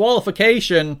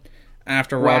disqualification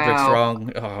after Roderick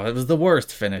Strong. Oh, it was the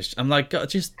worst finish. I'm like, God,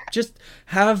 just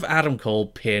have Adam Cole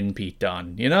pin Pete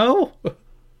Dunne, you know?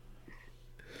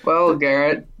 Well,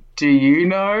 Garrett, do you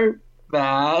know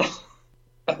that...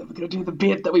 We're going to do the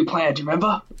bit that we planned, do you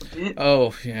remember?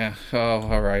 Oh, yeah. Oh,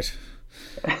 all right.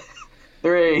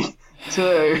 3,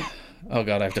 2... Oh,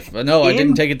 God, I have to... No, I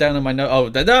didn't take it down in my note. Oh,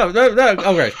 no.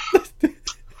 Oh, right.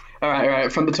 All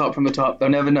right. From the top. They'll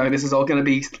never know. This is all going to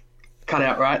be cut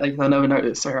out, right? Like, they'll never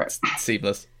notice. All right.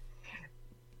 Seamless.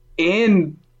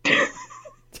 In...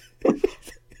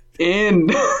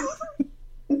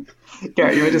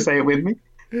 Garrett, you want to say it with me?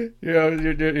 Yeah,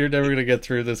 you're never going to get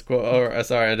through this quote. Oh,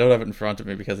 sorry, I don't have it in front of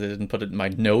me because I didn't put it in my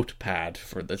notepad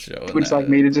for the show. Would you like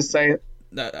me to just say it?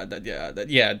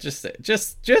 Yeah, just say it.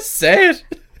 Just say it.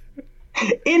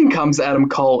 In comes Adam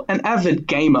Cole, an avid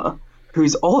gamer,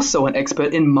 who's also an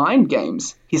expert in mind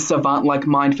games. His savant-like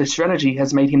mind for strategy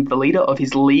has made him the leader of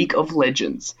his League of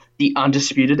Legends, the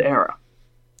Undisputed Era.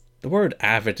 The word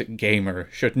avid gamer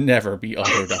should never be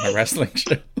uttered on a wrestling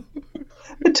show.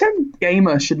 The term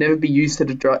gamer should never be used to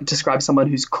describe someone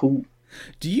who's cool.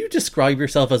 Do you describe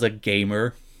yourself as a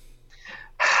gamer?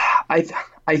 I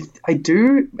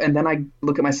do, and then I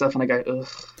look at myself and I go, ugh.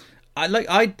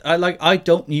 I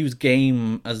don't use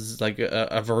game as like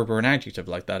a verb or an adjective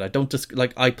like that. I don't just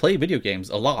I play video games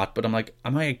a lot, but I'm like,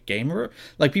 am I a gamer?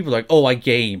 Like people are like, oh, I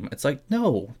game. It's like,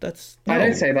 no. I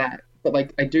don't say that, but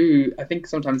like I do. I think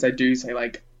sometimes I do say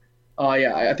like, oh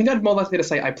yeah. I think I'd more likely to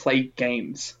say I play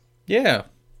games. Yeah,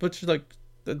 but like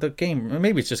the game.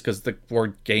 Maybe it's just because the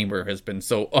word gamer has been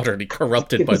so utterly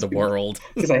corrupted by the world.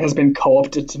 Because it has been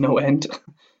co-opted to no end.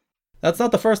 That's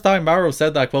not the first time Mauro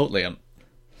said that quote, Liam.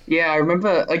 Yeah, I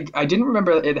remember. I didn't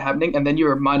remember it happening, and then you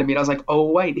reminded me, and I was like,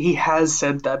 "Oh wait, he has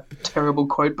said that terrible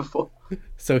quote before."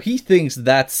 So he thinks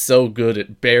that's so good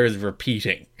it bears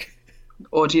repeating.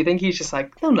 Or do you think he's just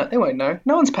like, "Oh no, they won't know.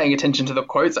 No one's paying attention to the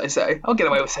quotes I say. I'll get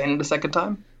away with saying it a second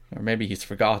time." Or maybe he's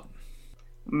forgotten.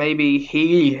 Maybe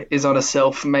he is on a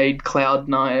self-made cloud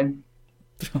nine.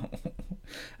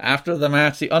 After the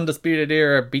match, the Undisputed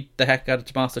Era beat the heck out of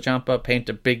Tommaso Ciampa, paint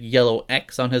a big yellow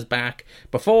X on his back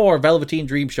before Velveteen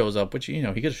Dream shows up, which, you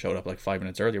know, he could have showed up like 5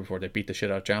 minutes earlier before they beat the shit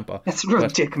out of Ciampa. That's a real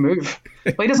dick move.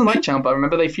 Well, he doesn't like Ciampa.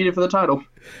 Remember, they feuded for the title.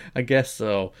 I guess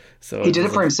so. He did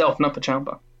it for himself, not for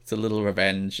Ciampa. It's a little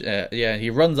revenge. Yeah,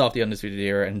 he runs off the Undisputed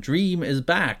Era, and Dream is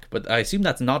back, but I assume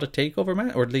that's not a takeover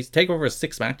match, or at least takeover is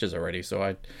 6 matches already, so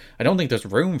I don't think there's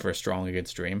room for Strong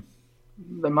against Dream.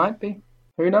 There might be.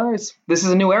 Who knows? This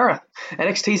is a new era.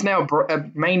 NXT's now a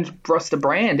main roster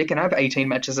brand. It can have 18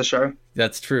 matches a show.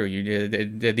 That's true.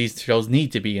 These shows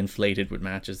need to be inflated with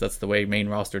matches. That's the way main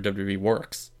roster WWE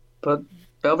works. But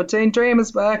Velveteen Dream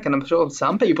is back, and I'm sure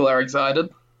some people are excited.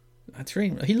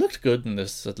 Dream, he looked good in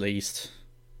this, at least.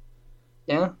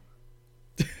 Yeah.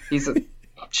 He's a...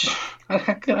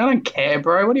 I don't care,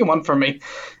 bro. What do you want from me?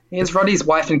 He has Roddy's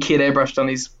wife and kid airbrushed on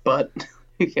his butt.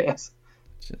 Who cares?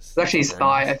 It's actually his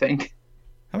thigh, I think.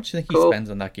 How much do you think he spends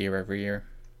on that gear every year?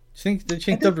 Do you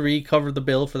think WWE covered the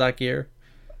bill for that gear?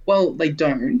 Well, they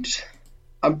don't.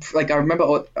 I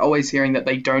remember always hearing that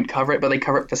they don't cover it, but they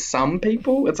cover it for some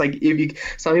people. It's like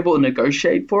some people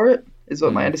negotiate for it, is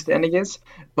what my understanding is.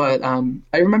 But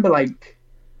I remember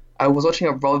I was watching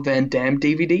a Rob Van Dam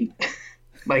DVD,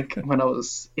 when I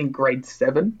was in grade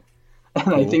 7, and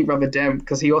cool. I think Rob Van Dam,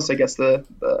 because he also gets the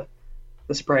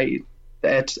spray,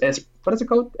 what is it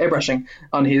called? Airbrushing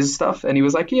on his stuff, and he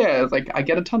was like, yeah, I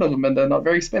get a ton of them and they're not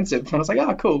very expensive. And I was like,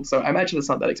 oh, cool. So I imagine it's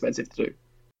not that expensive to do.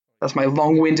 That's my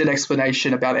long-winded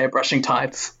explanation about airbrushing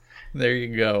tights. There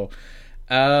you go.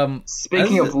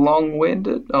 Speaking of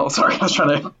long-winded... Oh, sorry, I was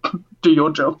trying to do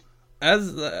your job.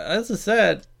 As I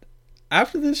said,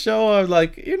 after this show, I'm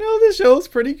like, this show's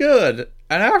pretty good.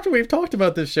 And after we've talked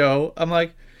about this show, I'm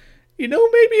like, maybe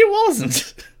it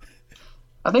wasn't.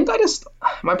 I think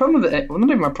my problem with it, well,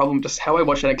 not even my problem, just how I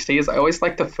watch NXT is I always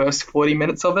like the first 40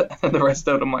 minutes of it, and the rest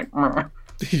of it I'm like, Meh.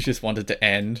 You just want it to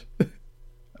end. A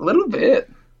little bit.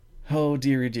 Oh,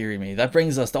 dearie me. That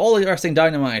brings us to All Elite Wrestling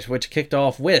Dynamite, which kicked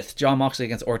off with Jon Moxley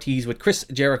against Ortiz with Chris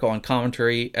Jericho on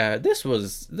commentary.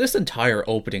 This entire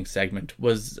opening segment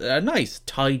was a nice,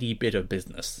 tidy bit of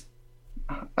business.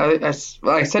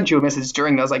 I sent you a message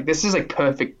during that. I was like, this is a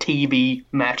perfect TV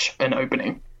match and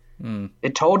opening.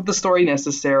 It told the story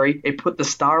necessary. It put the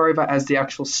star over as the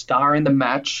actual star in the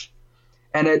match,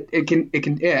 and it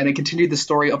continued the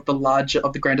story of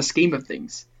the grander scheme of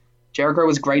things. Jericho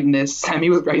was great in this. Sammy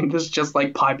was great in this, just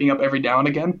piping up every now and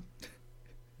again.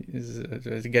 He's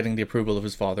getting the approval of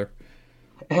his father.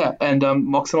 Yeah, and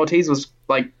Mox and Ortiz was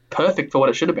perfect for what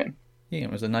it should have been. Yeah,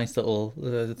 it was a nice little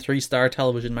 3-star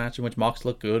television match in which Mox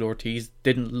looked good. Ortiz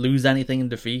didn't lose anything in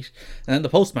defeat. And then the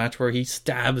post-match where he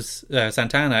stabs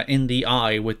Santana in the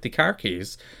eye with the car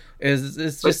keys is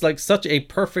just such a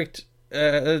perfect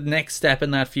next step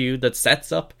in that feud that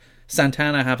sets up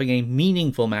Santana having a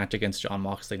meaningful match against Jon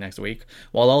Moxley next week,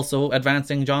 while also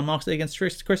advancing Jon Moxley against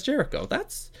Chris Jericho.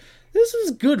 This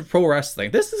is good pro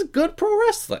wrestling. This is good pro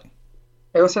wrestling.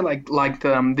 I also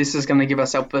this is going to give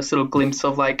us our first little glimpse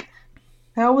of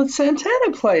how would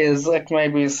Santana play as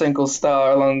maybe a single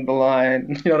star along the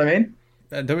line? You know what I mean?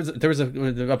 There was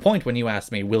a point when you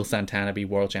asked me, will Santana be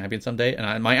world champion someday?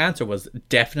 And my answer was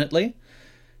definitely.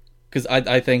 Because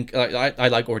I think I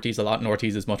like Ortiz a lot, and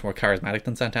Ortiz is much more charismatic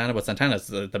than Santana, but Santana's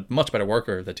the much better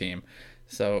worker of the team.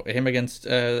 So him against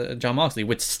Jon Moxley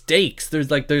with stakes.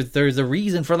 There's a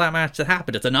reason for that match to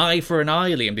happen. It's an eye for an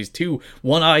eye, Liam. These two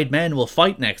one-eyed men will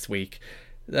fight next week.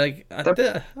 I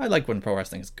like when pro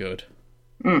wrestling is good.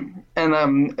 And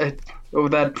the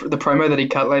promo that he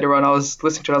cut later on, I was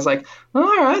listening to it. I was like, all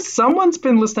right, someone's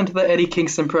been listening to the Eddie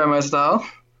Kingston promo style.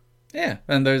 Yeah,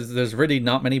 and there's really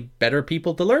not many better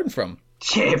people to learn from.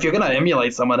 Yeah, if you're gonna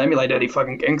emulate someone, emulate Eddie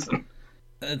fucking Kingston.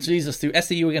 Jesus, to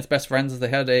SCU against Best Friends, they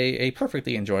had a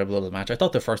perfectly enjoyable little match. I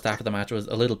thought the first half of the match was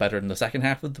a little better than the second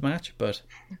half of the match, but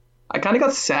I kind of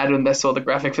got sad when I saw the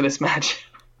graphic for this match.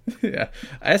 Yeah,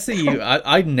 SCU,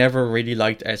 I never really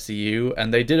liked SCU,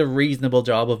 and they did a reasonable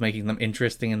job of making them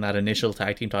interesting in that initial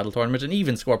tag team title tournament, and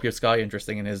even Scorpio Sky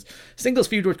interesting in his singles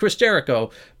feud with Chris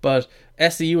Jericho. But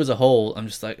SCU as a whole, I'm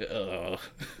just like, ugh.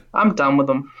 I'm done with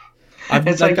them. I've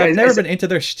never been into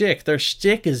their shtick. Their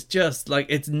shtick is just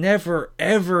it's never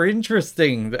ever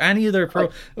interesting. Any of their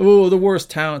the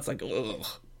worst town. It's like, ugh.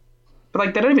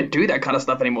 But they don't even do that kind of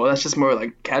stuff anymore. That's just more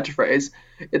catchphrase.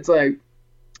 It's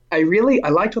I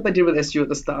liked what they did with SU at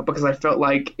the start because I felt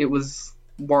like it was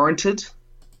warranted.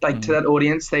 To that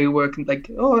audience, they were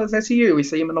oh, it's SU. We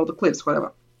see him in all the clips,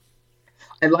 whatever.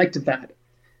 I liked that.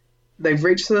 They've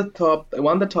reached to the top. They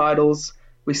won the titles.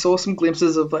 We saw some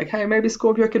glimpses of hey, maybe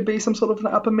Scorpio could be some sort of an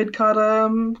upper mid-card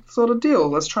sort of deal.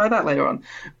 Let's try that later on.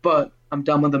 But I'm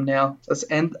done with them now.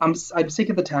 And I'm sick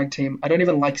of the tag team. I don't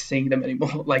even like seeing them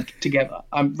anymore, together.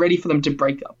 I'm ready for them to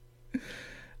break up.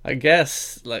 I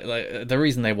guess the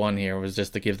reason they won here was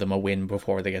just to give them a win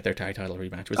before they get their tag title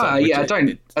rematch.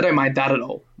 I don't mind that at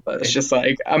all. But it's just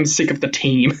I'm sick of the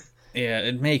team. Yeah,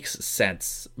 it makes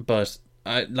sense. But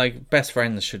Best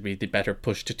Friends should be the better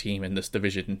pushed team in this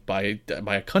division by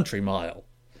a country mile.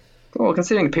 Well,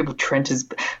 considering people Trent is,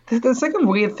 there's a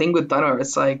weird thing with Dunno.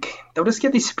 It's they'll just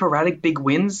get these sporadic big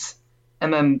wins,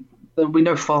 and then there'll be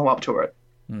no follow up to it.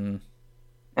 Mm.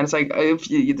 And it's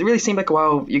it really seemed you're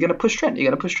going to push Trent,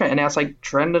 and now it's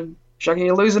Trent and Shaggy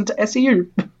are losing to SEU.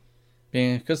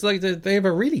 Yeah, because they have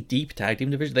a really deep tag team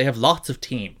division. They have lots of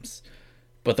teams,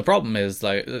 But the problem is,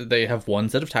 like, they have one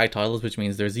set of tag titles, which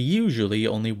means there's usually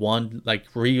only one, like,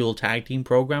 real tag team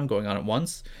program going on at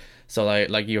once. So,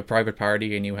 like you have Private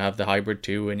Party, and you have the Hybrid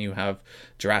 2, and you have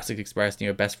Jurassic Express, and you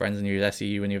have Best Friends, and you have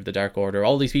SCU, and you have the Dark Order.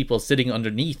 All these people sitting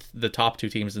underneath the top two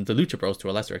teams, and the Lucha Bros to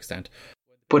a lesser extent.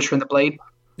 Butcher and the Blade.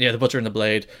 Yeah, the Butcher and the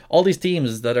Blade. All these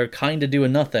teams that are kind of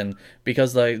doing nothing,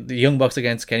 because, like, the Young Bucks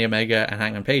against Kenny Omega and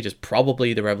Hangman Page is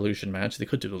probably the Revolution match. They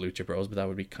could do the Lucha Bros, but that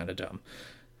would be kind of dumb.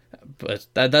 But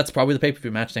that's probably the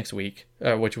pay-per-view match next week,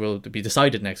 which will be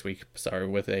decided next week,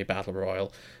 with a Battle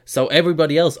Royal. So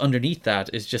everybody else underneath that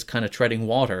is just kind of treading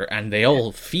water, and they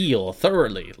all feel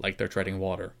thoroughly like they're treading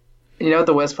water. You know what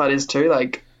the worst part is too?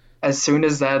 Like, as soon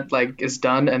as that, like, is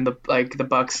done, and the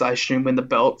Bucks, I assume, win the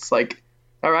belts, like,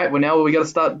 all right, well, now we got to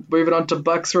start moving on to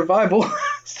Bucks Revival.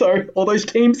 So all those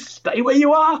teams, stay where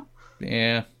you are.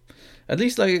 Yeah. At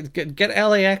least, like, get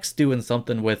LAX doing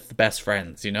something with Best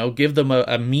Friends, you know? Give them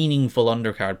a meaningful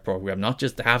undercard program, not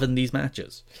just having these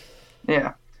matches.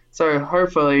 Yeah. So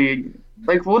hopefully,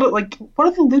 like, what are the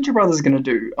Lucha Brothers going to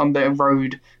do on their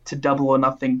road to Double or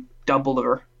Nothing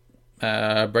Doubler?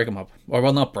 Break them up. Or,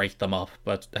 well, not break them up,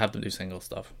 but have them do single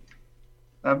stuff.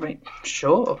 I mean,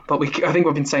 sure. But I think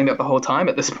we've been saying that the whole time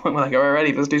at this point. We're like,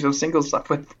 alrighty, let's do some single stuff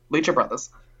with Lucha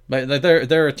Brothers. Like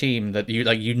they're a team that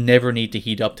you never need to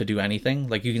heat up to do anything.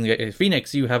 Like, you can get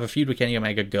Phoenix, you have a feud with Kenny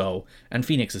Omega, go, and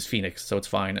Phoenix is Phoenix, so it's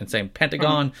fine. And same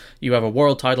Pentagon, you have a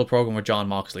world title program with John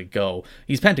Moxley, go.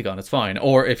 He's Pentagon, it's fine.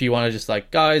 Or if you want to just,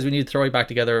 like, guys, we need to throw you back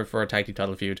together for a tag team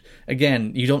title feud.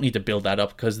 Again, you don't need to build that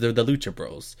up because they're the Lucha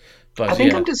Bros. But I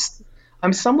think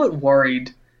I'm somewhat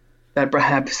worried that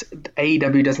perhaps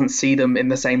AEW doesn't see them in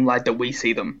the same light that we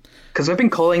see them. Because we've been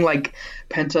calling, like,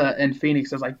 Penta and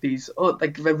Phoenix as, like, these,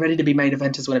 they're ready to be main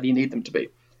eventers whenever you need them to be.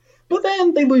 But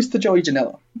then they lose to Joey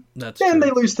Janela. Then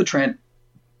they lose to Trent.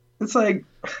 It's like,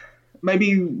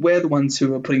 maybe we're the ones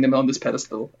who are putting them on this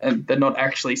pedestal, and they're not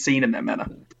actually seen in that manner.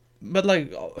 But,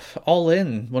 like, All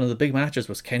In, one of the big matches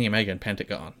was Kenny Omega and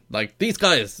Pentagon. Like, these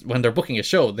guys, when they're booking a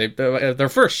show, their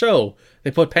first show,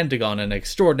 they put Pentagon in an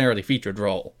extraordinarily featured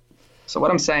role. So what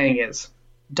I'm saying is,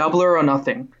 Doubler or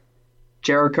Nothing,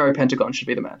 Jericho Pentagon should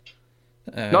be the match.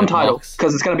 Non-title,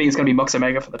 because it's gonna be Mox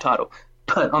Omega for the title,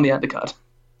 but on the undercard.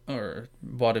 Or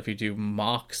what if you do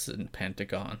Mox and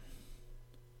Pentagon?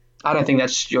 I don't think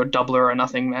that's your Doubler or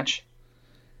Nothing match.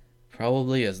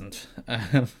 Probably isn't.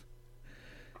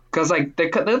 Because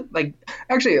they're like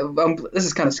actually, this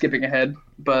is kind of skipping ahead,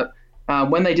 but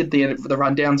when they did the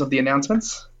rundowns of the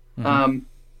announcements, and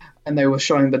they were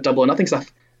showing the Double or Nothing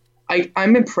stuff.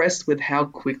 I'm impressed with how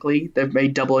quickly they've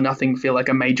made Double or Nothing feel like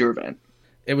a major event.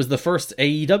 It was the first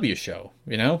AEW show,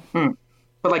 you know?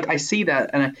 But, like, I see that,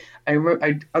 and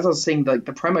as I was seeing, like,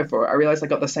 the promo for it, I realized I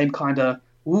got the same kind of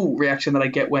reaction that I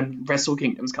get when Wrestle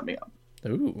Kingdom's coming up.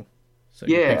 Ooh. So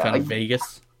you're a big fan of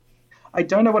Vegas? I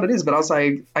don't know what it is, but I was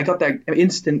like, I got that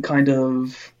instant kind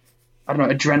of, I don't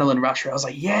know, adrenaline rush where I was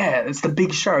like, yeah, it's the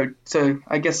big show. So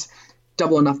I guess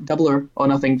Double or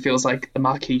Nothing feels like the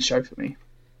marquee show for me.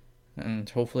 And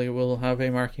hopefully we'll have a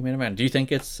marquee main event. Do you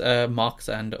think it's Mox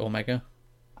and Omega?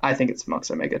 I think it's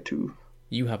Mox Omega too.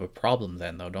 You have a problem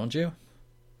then, though, don't you?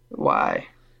 Why?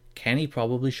 Kenny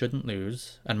probably shouldn't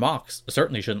lose, and Mox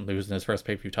certainly shouldn't lose in his first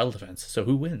pay-per-view title defense. So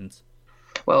who wins?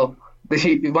 Well,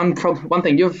 one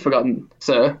thing you've forgotten,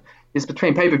 sir, is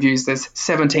between pay-per-views there's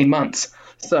 17 months.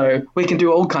 So we can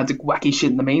do all kinds of wacky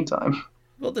shit in the meantime.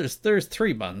 Well, there's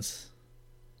 3 months.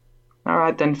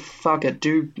 Alright, then fuck it.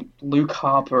 Do Luke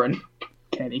Harper and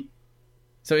Kenny.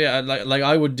 So yeah, like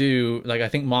I would do, like, I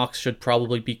think Mox should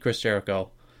probably beat Chris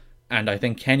Jericho. And I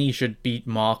think Kenny should beat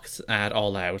Mox at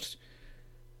All Out.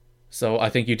 So I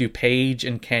think you do Paige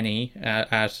and Kenny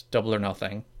at Double or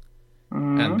Nothing.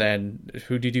 And then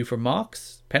who do you do for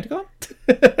Mox? Pentagon?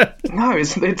 No,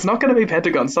 it's not going to be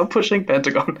Pentagon. Stop pushing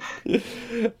Pentagon. You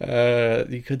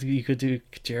could do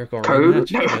Jericho.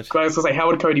 Cody? No, I was going to say, how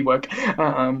would Cody work?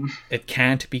 It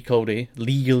can't be Cody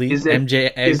legally. Is it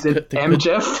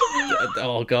MJF?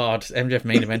 Oh God, MJF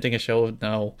main eventing a show?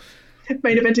 No.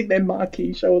 Main eventing their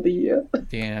marquee show of the year.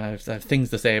 Yeah, I have things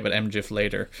to say about MJF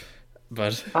later,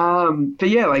 but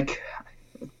yeah, like,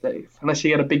 unless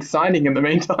you get a big signing in the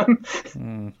meantime,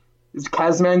 is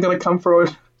Kazman gonna come for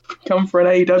an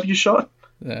AEW shot?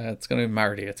 It's gonna be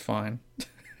Marty. It's fine.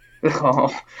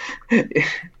 Oh, you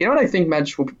know what I think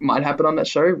might happen on that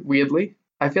show? Weirdly,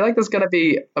 I feel like there's gonna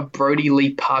be a Brody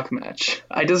Lee Park match.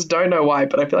 I just don't know why,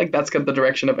 but I feel like that's the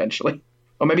direction eventually.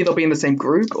 Or maybe they'll be in the same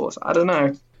group, or I don't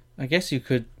know. I guess you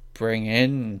could bring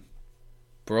in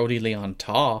Brody Lee on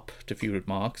top to feud with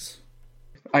Mox.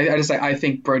 I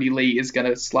think Brody Lee is going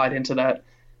to slide into that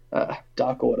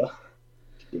Dark Order,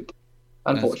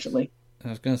 unfortunately. I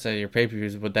was going to say your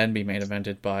pay-per-views would then be main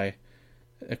evented by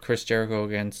Chris Jericho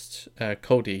against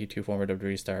Cody, 2 former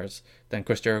WWE stars. Then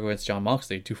Chris Jericho against Jon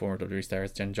Moxley, 2 former WWE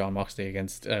stars. Then Jon Moxley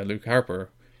against Luke Harper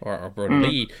or Brody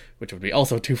Lee, which would be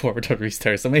also 2 former WWE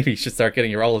stars. So maybe you should start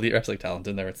getting your All Elite Wrestling talent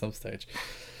in there at some stage.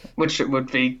 Which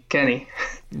would be Kenny.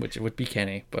 Which would be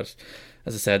Kenny. But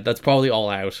as I said, that's probably all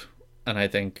out. And I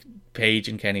think Paige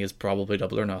and Kenny is probably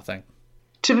double or nothing.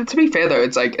 To be fair though,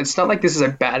 it's not like this is a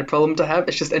bad problem to have.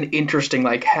 It's just an interesting,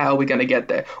 like, how are we going to get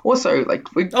there? Also, like,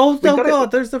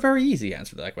 there's the very easy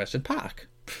answer to that question. Pac.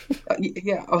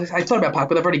 Yeah, I thought about Pac,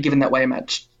 but they've already given that way a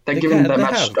match. They've given the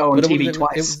match on TV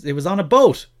twice. It was on a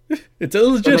boat. It's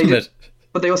illegitimate.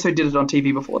 But they also did it on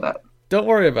TV before that. Don't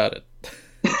worry about it.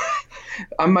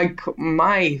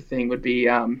 My thing would be,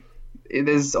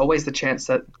 there's always the chance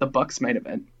that the Bucks main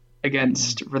event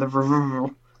against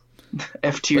FTR.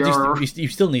 But you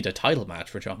still need a title match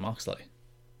for Jon Moxley.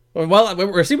 Well,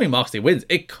 we're assuming Moxley wins.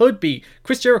 It could be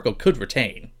Chris Jericho could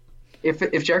retain.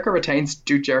 If Jericho retains,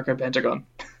 do Jericho Pentagon.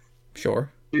 Sure.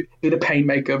 Do the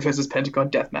Painmaker versus Pentagon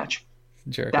death match.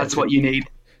 That's what you need.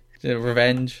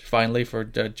 Revenge, finally, for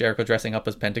Jericho dressing up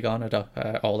as Pentagon at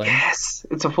All In. Yes,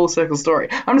 it's a full circle story.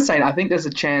 I'm just saying, I think there's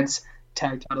a chance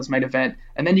tag titles main event,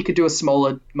 and then you could do a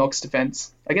smaller Mox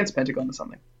defense against Pentagon or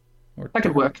something. That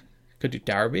could work. Could do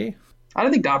Darby. I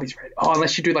don't think Darby's ready. Oh,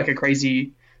 unless you do like a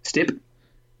crazy stip.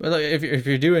 Well, if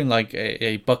you're doing like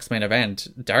a Bucks main event,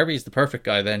 Darby's the perfect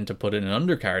guy then to put in an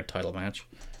undercard title match.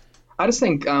 I just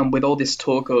think with all this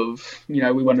talk of, we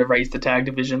want to raise the tag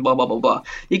division, blah, blah, blah, blah,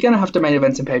 you're going to have to main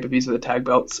events and pay-per-views with the tag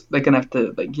belts. They're going to have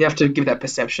to, you have to give that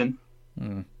perception.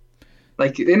 What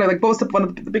was one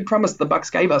of the big promise the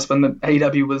Bucks gave us when the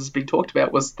AEW was being talked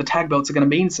about was the tag belts are going to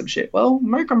mean some shit. Well,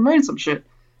 make them mean some shit.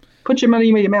 Put your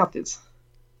money where your mouth is.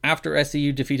 After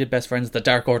SCU defeated Best Friends, the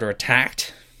Dark Order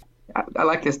attacked. I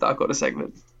like this Dark Order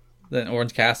segment. Then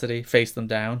Orange Cassidy faced them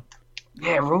down.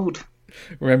 Yeah, rude.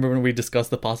 Remember when we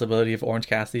discussed the possibility of Orange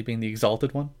Cassidy being the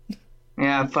Exalted One?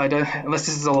 Yeah, but unless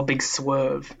this is all a big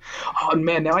swerve. Oh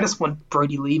man, now I just want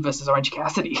Brody Lee versus Orange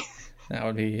Cassidy. That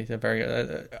would be a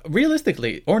very...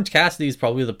 realistically, Orange Cassidy is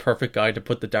probably the perfect guy to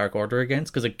put the Dark Order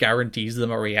against because it guarantees them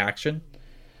a reaction.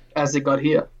 As it got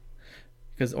here.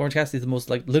 Because Orange Cassidy is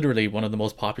literally one of the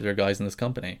most popular guys in this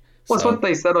company. Well, that's what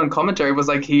they said on commentary was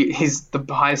like he's the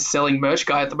highest selling merch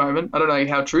guy at the moment. I don't know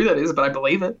how true that is, but I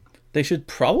believe it. They should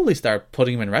probably start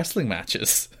putting him in wrestling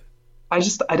matches. I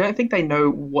don't think they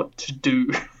know what to do.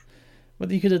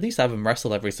 Well, you could at least have him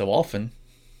wrestle every so often.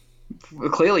 Well,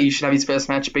 clearly, you should have his first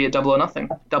match be a double or nothing.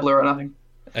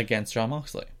 Against Jon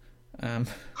Moxley.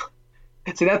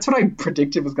 See, that's what I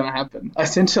predicted was going to happen. I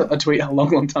sent a tweet a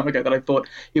long time ago that I thought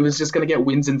he was just going to get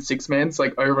wins in 6-mans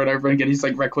over and over and get his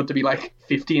record to be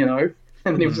 50-0,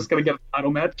 and then he was just going to get a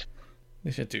title match. They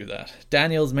should do that.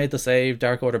 Daniels made the save.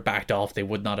 Dark Order backed off. They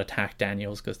would not attack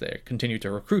Daniels because they continued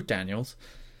to recruit Daniels.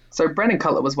 So Brandon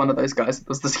Cutler was one of those guys that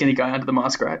was the skinny guy under the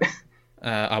mask, right?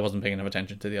 I wasn't paying enough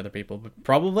attention to the other people, but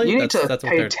probably. You need to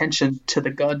pay attention to the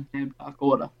goddamn Dark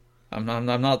Order. I'm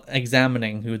not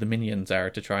examining who the minions are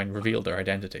to try and reveal their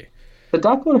identity. The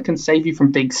Dark Order can save you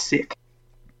from being sick.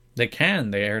 They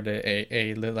can. They aired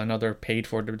another paid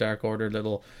for the Dark Order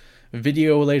little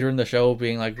video later in the show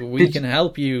being like, we can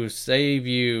help you, save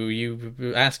you,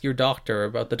 you ask your doctor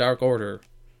about the Dark Order.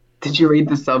 Did you read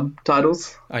the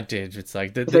subtitles? I did. It's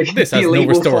like, this has no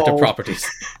restorative properties.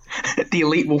 The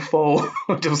Elite will fall.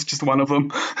 It was just one of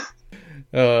them.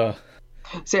 So,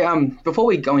 before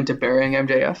we go into burying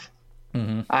MJF,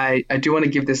 I do want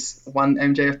to give this one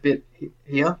MJF bit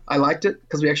here. I liked it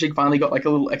because we actually finally got a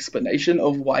little explanation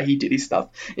of why he did his stuff.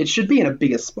 It should be in a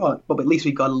bigger spot, but at least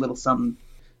we got a little something.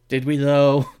 Did we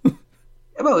though?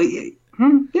 Well, yeah.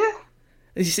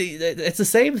 You see, it's the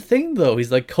same thing though.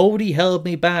 He's like, Cody held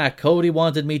me back. Cody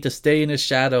wanted me to stay in his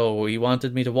shadow. He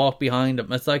wanted me to walk behind him.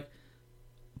 It's like,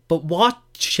 but what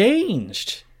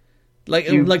changed?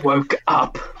 You woke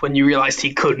up when you realized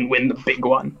he couldn't win the big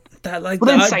one.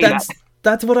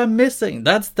 That's what I'm missing.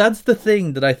 That's the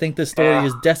thing that I think this story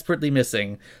is desperately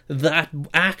missing. That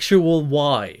actual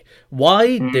why.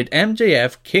 Why did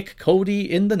MJF kick Cody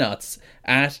in the nuts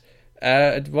at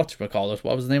whatchamacallit?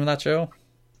 What was the name of that show?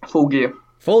 Full Gear.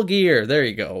 Full Gear, there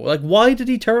you go. Why did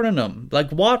he turn on him?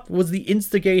 What was the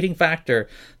instigating factor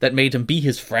that made him be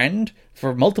his friend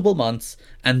for multiple months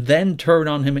and then turn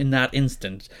on him in that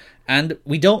instant? And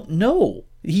we don't know.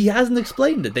 He hasn't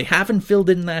explained it. They haven't filled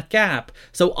in that gap.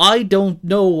 So I don't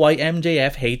know why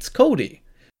MJF hates Cody.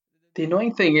 The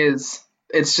annoying thing is,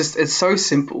 it's so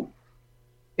simple.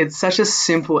 It's such a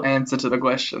simple answer to the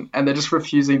question, and they're just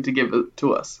refusing to give it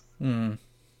to us.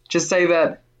 Just say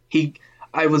that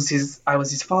I was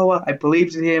his follower. I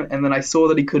believed in him, and then I saw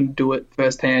that he couldn't do it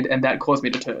firsthand, and that caused me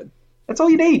to turn. That's all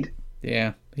you need.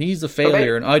 Yeah, he's a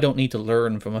failure, and I don't need to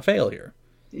learn from a failure.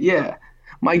 Yeah,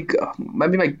 maybe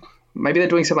they're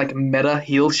doing some like meta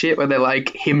heel shit where they're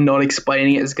like, him not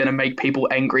explaining it is going to make people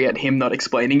angry at him not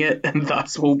explaining it, and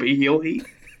thus will be heel heat.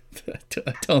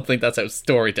 I don't think that's how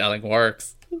storytelling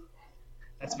works.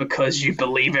 That's because you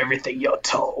believe everything you're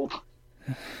told.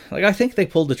 Like, I think they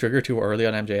pulled the trigger too early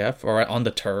on MJF, or on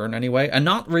the turn anyway, and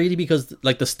not really because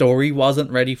like the story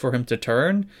wasn't ready for him to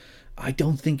turn. I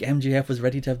don't think MJF was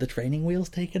ready to have the training wheels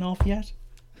taken off yet.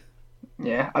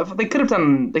 Yeah, they could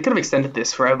have extended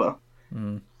this forever.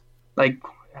 Like,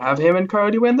 have him and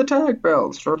Cody win the tag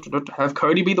belts. Have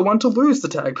Cody be the one to lose the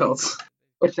tag belts.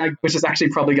 Which is actually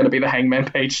probably going to be the Hangman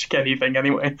Page Kenny thing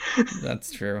anyway.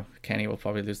 That's true. Kenny will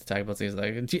probably lose the tag belts. He's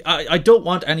like, I don't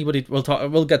want anybody.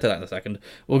 We'll get to that in a second.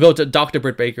 We'll go to Dr.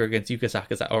 Britt Baker against Yuka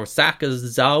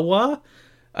Sakazawa.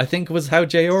 I think was how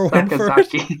JR went for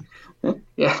it.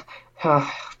 Yeah,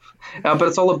 but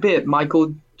it's all a bit.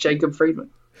 Michael Jacob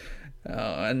Friedman.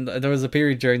 And there was a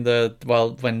period during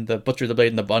when the Butcher, the Blade,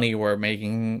 and the Bunny were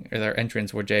making their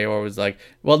entrance where JR was like,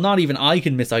 well, not even I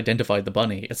can misidentify the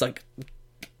Bunny. It's like,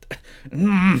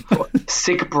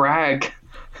 sick brag.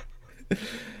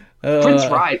 Prince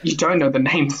right, you don't know the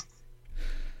names.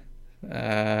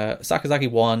 Sakazaki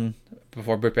won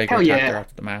before Britt Baker attacked her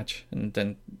after the match, and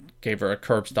then gave her a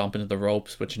curb stomp into the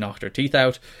ropes, which knocked her teeth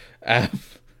out, and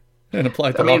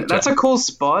applied the lockjaw. That's a cool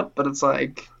spot, but it's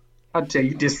like, how dare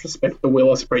you disrespect the Will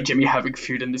Ospreay Jimmy Havoc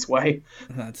feud in this way?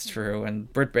 That's true.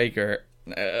 And Britt Baker,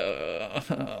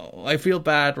 I feel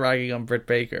bad ragging on Britt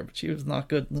Baker, but she was not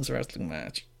good in this wrestling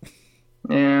match.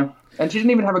 Yeah, and she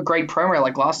didn't even have a great promo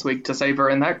like last week to save her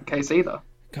in that case either.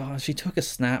 God, she took a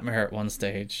snapmare at one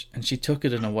stage, and she took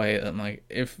it in a way that I'm like,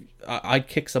 if I'd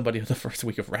kick somebody the first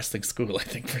week of wrestling school, I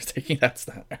think, for taking that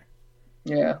snapmare.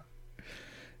 Yeah.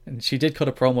 And she did cut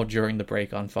a promo during the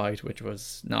break on Fight, which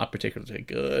was not particularly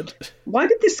good. Why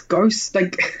did this go,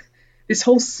 this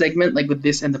whole segment, like with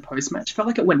this and the post-match, felt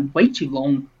like it went way too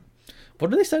long.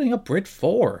 What are they setting up Britt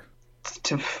for?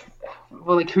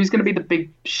 Well, like, who's going to be the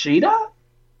big Sheeta?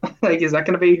 Like, is that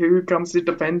going to be who comes to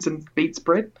defense and beats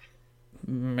Britt?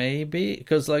 Maybe,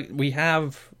 because like we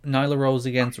have Nyla Rose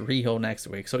against Riho next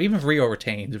week, so even if Riho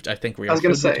retains, which I think Riho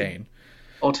should retain.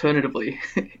 Alternatively,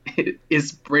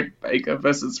 is Britt Baker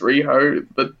versus Riho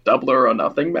the doubler or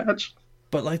nothing match?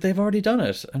 But like they've already done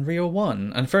it, and Riho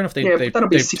won, and fair enough, they've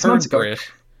turned Britt,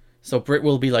 so Britt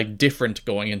will be like different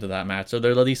going into that match. So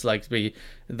there'll at least like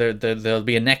there'll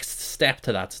be a next step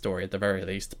to that story at the very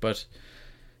least. But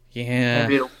yeah,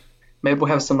 maybe we'll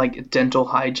have some like dental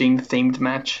hygiene themed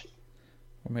match.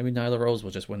 Or maybe Nyla Rose will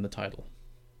just win the title.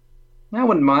 I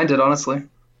wouldn't mind it, honestly.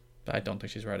 But I don't think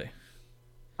she's ready.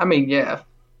 I mean, yeah,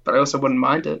 but I also wouldn't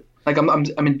mind it. Like, I'm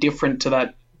indifferent to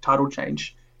that title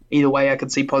change. Either way, I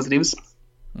could see positives.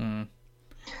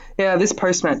 Yeah, this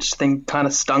post-match thing kind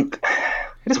of stunk.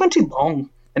 It just went too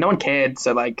long, and no one cared,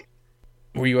 so, like...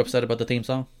 Were you upset about the theme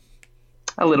song?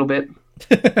 A little bit.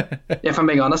 If I'm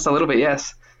being honest, a little bit,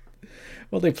 yes.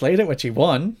 Well, they played it when she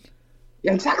won.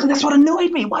 Yeah, exactly. That's what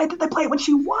annoyed me. Why did they play it when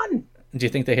she won? Do you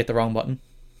think they hit the wrong button?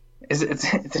 It's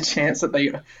a chance that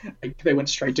they went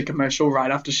straight to commercial right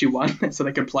after she won, so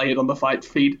they could play it on the Fight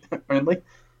feed only.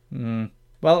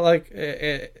 Well, like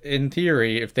in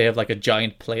theory, if they have like a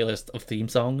giant playlist of theme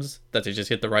songs, that they just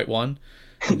hit the right one.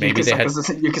 Maybe they had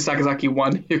Yuka Sakazaki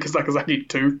 1, Yuka Sakazaki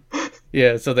 2.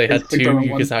 Yeah, so they had two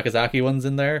Yuka Sakazaki ones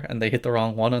in there, and they hit the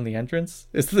wrong one on the entrance.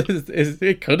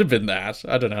 It could have been that.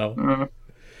 I don't know.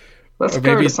 Let's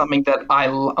go to something that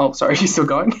Oh, sorry, you still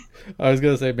going? I was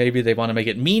going to say maybe they want to make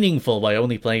it meaningful by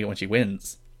only playing it when she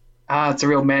wins. It's a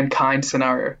real Mankind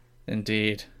scenario.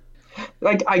 Indeed.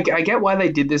 Like, I get why they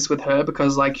did this with her,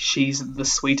 because, like, she's the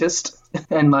sweetest,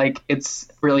 and, like, it's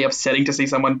really upsetting to see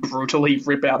someone brutally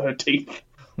rip out her teeth.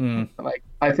 Like,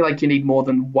 I feel like you need more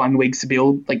than 1 week's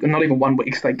build. Like, not even 1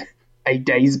 week, like, a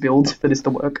day's build for this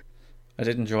to work. I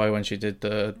did enjoy when she did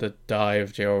the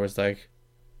dive. JR was like,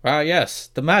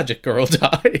 yes, the magic girl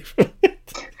dive.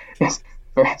 Yes,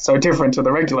 so different to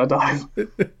the regular dive.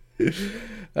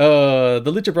 The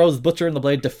Lucha Bros, Butcher and the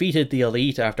Blade defeated the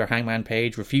Elite after Hangman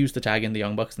Page refused to tag in the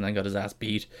Young Bucks and then got his ass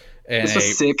beat. This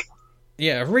was sick.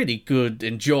 Yeah, really good,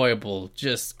 enjoyable,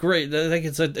 just great. Like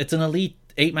it's an Elite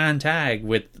 8-man tag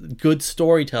with good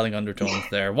storytelling undertones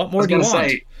there. What more do you want?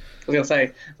 I was going to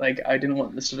say, like, I didn't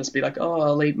want this to just be like, oh,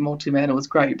 Elite Multi-Man, it was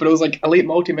great. But it was like, Elite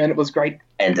Multi-Man, it was great,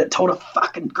 and it told a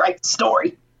fucking great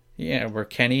story. Yeah, where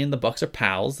Kenny and the Bucks are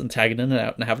pals and tagging in and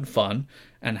out and having fun.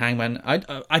 And Hangman, I'm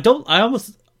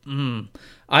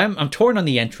torn on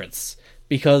the entrance.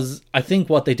 because I think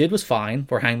what they did was fine,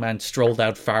 where Hangman strolled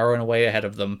out far and away ahead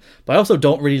of them. But I also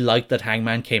don't really like that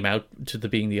Hangman came out to the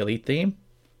Being the Elite theme.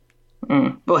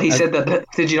 Well, he said that.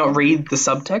 Did you not read the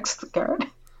subtext, Garrett?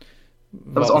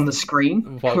 That was on the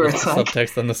screen. What was the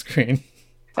subtext on the screen?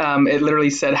 It literally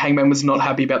said Hangman was not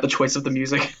happy about the choice of the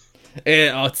music.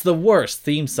 It's the worst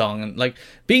theme song. And like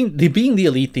being the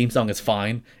Elite theme song is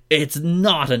fine. It's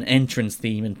not an entrance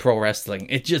theme in pro wrestling.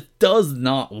 It just does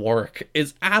not work.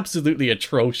 It's absolutely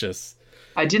atrocious.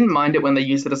 I didn't mind it when they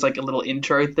used it as like a little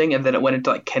intro thing, and then it went into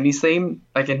like Kenny's theme.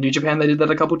 Like in New Japan, they did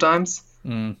that a couple times.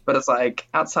 But it's like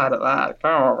outside of that,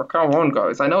 oh come on,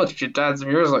 guys! I know it's your dad's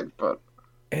music, but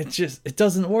it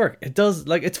doesn't work. It does,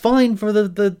 like, it's fine for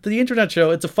the internet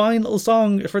show. It's a fine little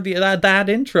song for that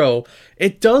intro.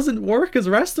 It doesn't work as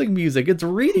wrestling music. It's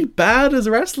really bad as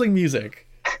wrestling music.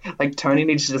 Like Tony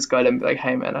needs to just go to him and be like,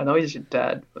 "Hey man, I know he's your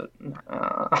dad, but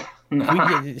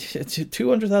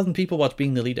 200,000 people watch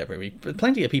Being the Elite every week. But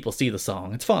plenty of people see the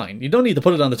song. It's fine. You don't need to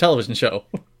put it on the television show."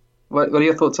 What are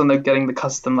your thoughts on them getting the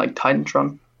custom like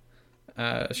Titantron?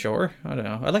 Sure. I don't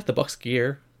know. I like the Bucks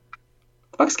gear.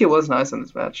 Bucks gear was nice in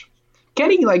this match.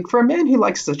 Kenny, like, for a man who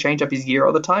likes to change up his gear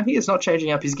all the time, he is not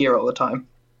changing up his gear all the time.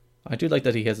 I do like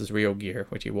that he has his Rio gear,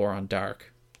 which he wore on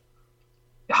Dark.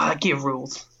 That gear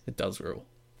rules. It does rule.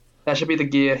 That should be the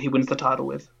gear he wins the title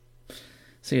with.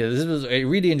 So yeah, this was a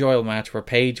really enjoyable match where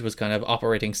Paige was kind of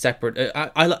operating separate.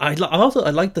 I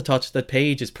like the touch that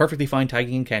Paige is perfectly fine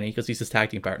tagging in Kenny because he's his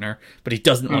tag team partner, but he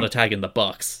doesn't want to tag in the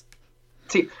Bucks.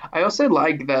 See, I also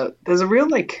like that there's a real,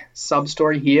 like,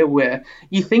 sub-story here where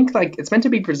you think, like, it's meant to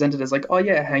be presented as, like, oh,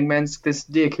 yeah, Hangman's this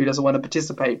dick who doesn't want to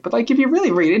participate. But, like, if you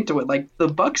really read into it, like, the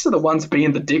Bucks are the ones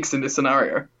being the dicks in this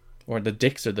scenario. Or the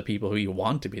dicks are the people who you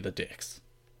want to be the dicks.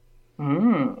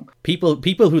 People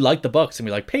who like the Bucks and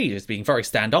be like, Paige is being very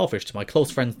standoffish to my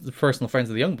close friends, personal friends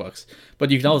of the Young Bucks.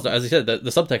 But you can also, as I said, the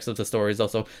subtext of the story is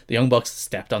also the Young Bucks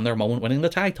stepped on their moment winning the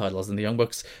tag titles, and the Young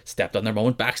Bucks stepped on their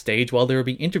moment backstage while they were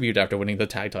being interviewed after winning the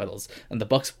tag titles. And the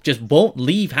Bucks just won't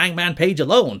leave Hangman Page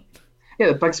alone. Yeah,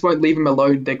 the Bucks won't leave him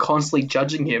alone. They're constantly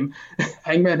judging him.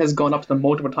 Hangman has gone up to them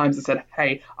multiple times and said,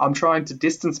 hey, I'm trying to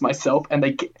distance myself. And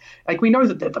they, like, we know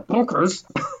that they're the Bookers.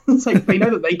 It's like, we know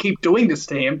that they keep doing this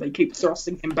to him. They keep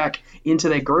thrusting him back into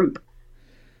their group.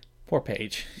 Poor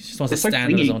Page. He just wants to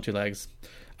stand on his own two legs.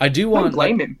 I don't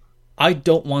blame him. I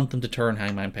don't want them to turn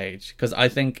Hangman Page, because I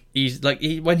think he's, like,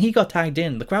 when he got tagged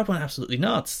in, the crowd went absolutely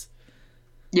nuts.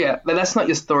 Yeah, but that's not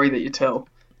your story that you tell.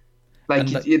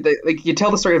 Like, you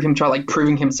tell the story of him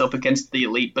proving himself against the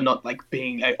Elite, but not, like,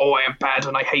 being like, oh, I am bad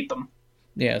and I hate them.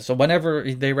 Yeah, so whenever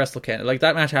they wrestle Kenny, like,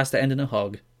 that match has to end in a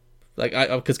hug. Like,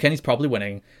 because Kenny's probably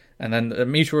winning. And then a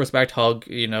mutual respect hug,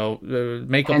 you know,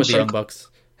 make up with the Young Bucks,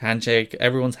 handshake,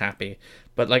 everyone's happy.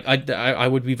 But, like, I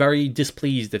would be very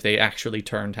displeased if they actually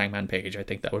turned Hangman Page. I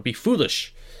think that would be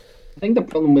foolish. I think the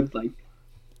problem with, like,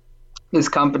 this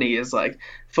company is, like,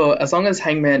 for as long as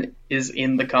Hangman is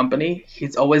in the company,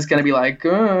 he's always going to be like,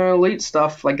 elite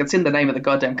stuff. Like, it's in the name of the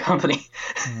goddamn company.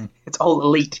 It's all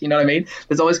elite, you know what I mean?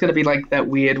 There's always going to be, like, that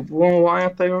weird, well, why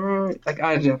aren't they? Like,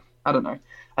 I don't know.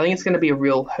 I think it's going to be a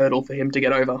real hurdle for him to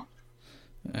get over.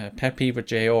 Pet peeve with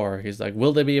JR. He's like,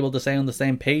 will they be able to stay on the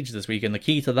same page this week? And the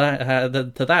key to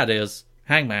that is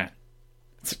Hangman.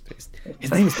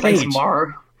 His name is Page. Thanks,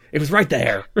 Morrow. It was right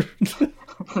there.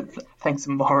 Thanks,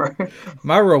 Morrow.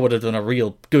 Morrow would have done a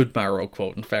real good Morrow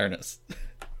quote, in fairness.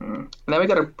 And then we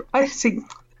got I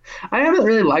haven't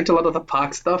really liked a lot of the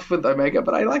Park stuff with Omega,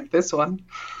 but I like this one.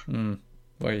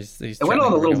 Where he's it went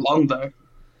on a little long, though.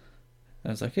 I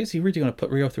was like, is he really going to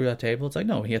put Rio through that table? It's like,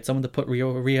 no, he had someone to put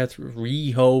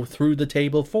Riho through the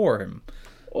table for him.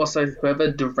 Also,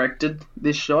 whoever directed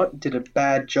this shot did a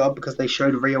bad job, because they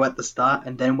showed Rio at the start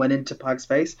and then went into Park's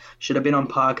face. Should have been on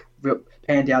Park,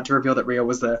 panned out to reveal that Rio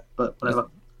was there, but whatever.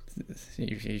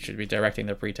 You should be directing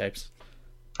their pre-tapes.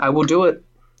 I will do it.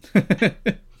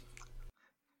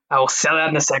 I will sell out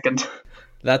in a second.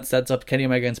 That sets up Kenny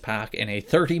Omega against Pac in a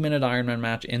 30-minute Iron Man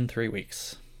match in 3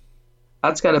 weeks.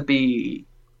 That's going to be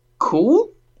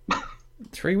cool.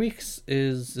 3 weeks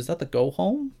is that the go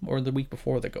home or the week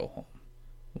before the go home?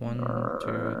 1,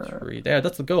 2, 3. Yeah,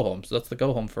 that's the go home. So that's the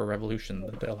go home for Revolution.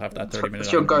 They'll have that 30-minute.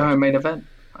 It's your go home main event,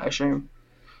 I assume.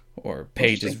 Or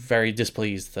Paige is very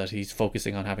displeased that he's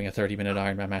focusing on having a 30-minute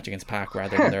Iron Man match against Pac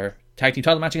rather than their tag team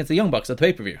title match against the Young Bucks at the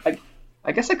pay-per-view.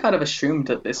 I guess I kind of assumed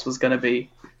that this was going to be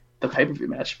the pay-per-view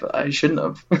match, but I shouldn't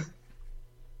have.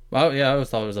 Well, yeah, I always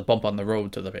thought it was a bump on the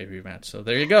road to the pay-per-view match. So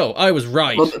there you go. I was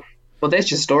right. Well,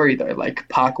 there's your story, though. Like,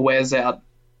 Park wears out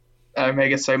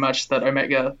Omega so much that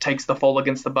Omega takes the fall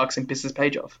against the Bucks and pisses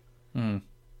Paige off. There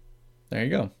you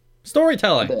go.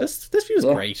 Storytelling. This feels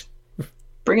great.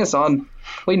 Bring us on.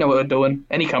 We know what we're doing.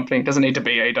 Any company, doesn't need to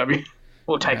be AEW.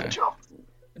 We'll take the job.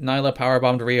 Nyla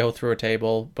powerbombed Rio through a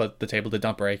table, but the table did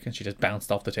not break, and she just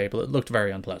bounced off the table. It looked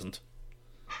very unpleasant.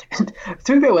 To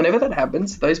be fair, whenever that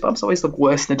happens, those bumps always look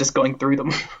worse than just going through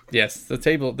them. Yes, the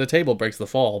table breaks the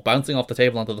fall. Bouncing off the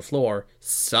table onto the floor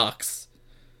sucks.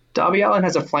 Darby Allin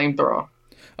has a flamethrower.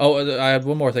 Oh, I have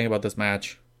one more thing about this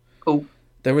match. Oh.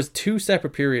 There was 2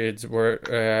 separate periods where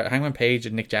Hangman Page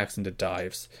and Nick Jackson did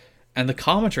dives. And the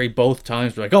commentary both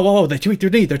times were like, oh, they tweaked their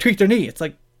knee. It's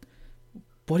like,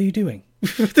 what are you doing?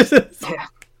 Yeah.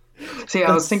 See,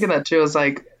 I was thinking that too. I was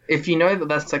like, if you know that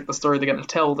that's like the story they're going to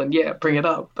tell, then yeah, bring it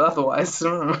up. But otherwise,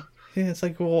 yeah, it's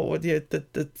like, well, yeah,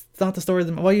 that's not the story.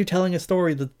 Why are you telling a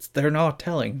story that they're not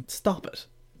telling? Stop it.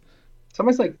 It's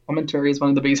almost like commentary is one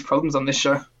of the biggest problems on this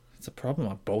show. It's a problem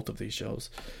on both of these shows.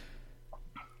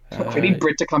 We need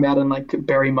Britt to come out and like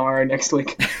bury Morrow next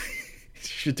week. You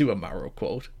should do a Morrow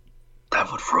quote.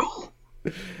 That would rule.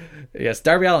 Yes,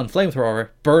 Darby Allin, flamethrower,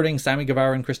 burning Sammy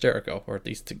Guevara and Chris Jericho, or at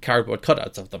least cardboard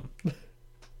cutouts of them.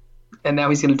 And now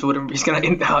he's going to do it. He's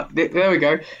going to... There we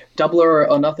go. Double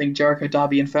or nothing, Jericho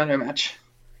Darby Inferno match.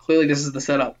 Clearly this is the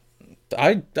setup.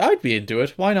 I'd be into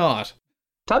it. Why not?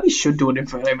 Darby should do an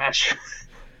Inferno match.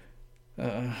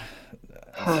 All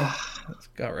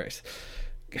right.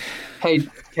 Hey,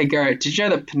 Garrett, did you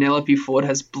know that Penelope Ford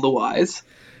has blue eyes?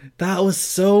 That was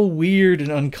so weird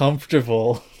and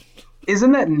uncomfortable.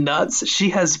 Isn't that nuts? She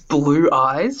has blue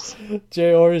eyes?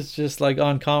 JR is just like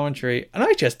on commentary, and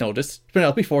I just noticed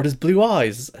Penelope Ford has blue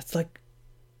eyes. It's like,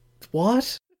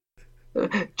 what?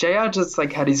 JR just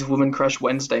like had his Woman Crush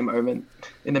Wednesday moment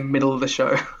in the middle of the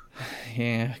show.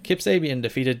 Yeah, Kip Sabian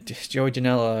defeated Joey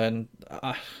Janela, and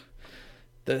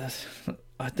this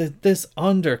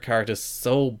undercard is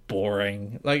so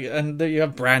boring. Like, and you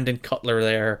have Brandon Cutler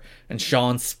there, and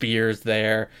Sean Spears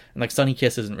there, and like Sonny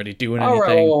Kiss isn't really doing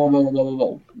anything.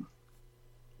 Whoa.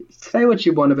 Say what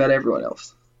you want about everyone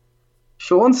else.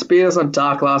 Sean Spears on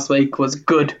Dark last week was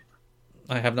good.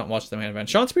 I have not watched the main event.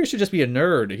 Sean Spears should just be a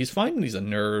nerd. He's fine when he's a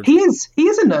nerd. He is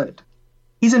a nerd.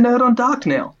 He's a nerd on Dark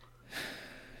now.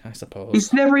 I suppose.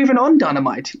 He's never even on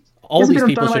Dynamite. All these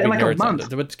people should be nerds on it.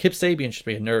 But Kip Sabian should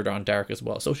be a nerd on Dark as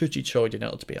well. So should Joey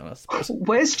Janela, to be honest.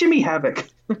 Where's Jimmy Havoc?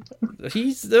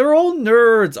 They're all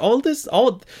nerds.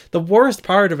 The worst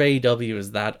part of AEW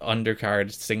is that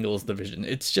undercard singles division.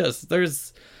 It's just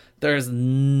there's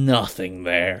nothing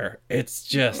there. It's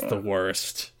just the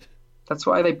worst. That's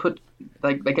why they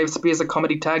gave Spears a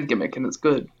comedy tag gimmick, and it's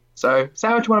good. So say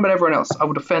what you want about everyone else. I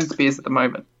would defend Spears at the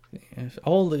moment.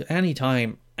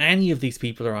 Anytime any of these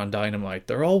people are on Dynamite,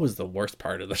 they're always the worst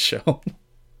part of the show.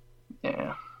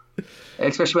 Yeah.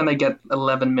 Especially when they get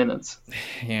 11 minutes.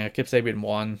 Yeah, Kip Sabian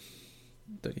won.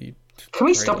 Can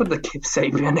we stop with the Kip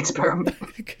Sabian experiment?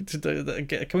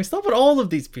 Can we stop with all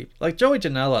of these people? Like, Joey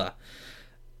Janela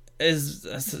is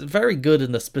very good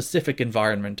in the specific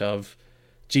environment of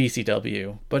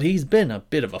GCW, but he's been a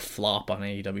bit of a flop on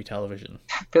AEW television.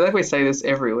 I feel like we say this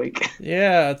every week.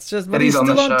 Yeah, it's just, but he's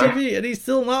still on TV, and he's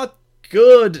still not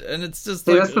good, and it's just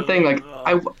like... That's the thing, like,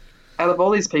 out of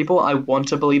all these people, I want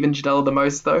to believe in Janela the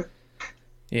most, though.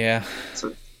 Yeah.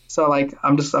 So like,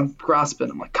 I'm grasping,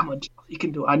 I'm like, come on, you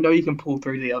can do it. I know you can pull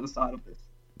through to the other side of this.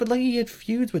 But like, he had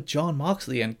feuds with Jon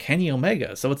Moxley and Kenny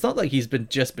Omega, so it's not like he's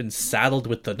just been saddled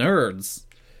with the nerds.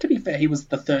 To be fair, he was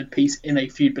the third piece in a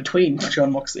feud between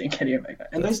Jon Moxley and Kenny Omega,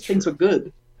 and those things were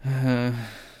good.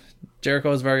 Jericho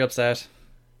was very upset.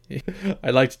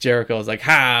 I liked Jericho. I was like,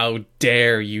 how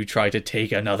dare you try to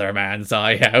take another man's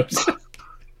eye out?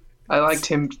 I liked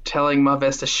him telling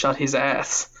Marvez to shut his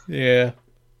ass. Yeah.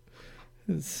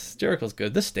 Jericho's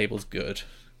good. This stable's good.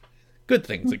 Good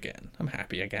things again. I'm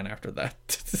happy again after that.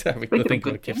 Having to think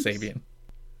about Kip Sabian.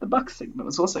 The Bucks segment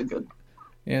was also good.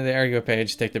 Yeah, they argue a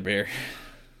page, take the beer.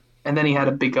 And then he had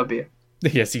a bigger beer.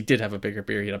 Yes, he did have a bigger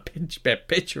beer. He had a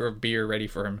pitcher of beer ready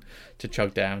for him to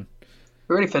chug down.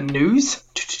 We're ready for news?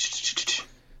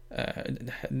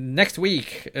 Next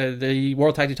week, the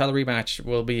World Tag Team title rematch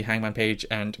will be Hangman Page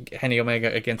and Kenny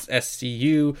Omega against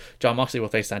SCU. Jon Moxley will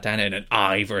face Santana in an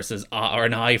eye versus eye, or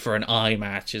an eye for an eye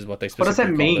match is what they specifically What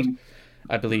does that mean?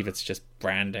 I believe it's just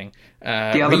branding.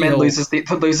 The other man loses, the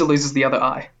loser loses the other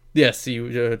eye. Yes,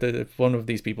 one of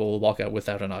these people will walk out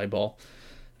without an eyeball.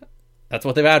 That's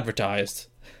what they've advertised.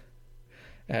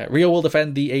 Rio will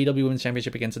defend the AEW Women's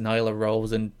Championship against Nyla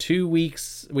Rose. In 2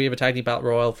 weeks, we have a tag team battle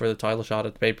royal for the title shot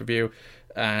at the pay-per-view.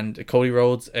 And Cody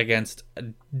Rhodes against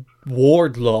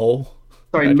Wardlow.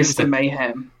 Sorry, Mr.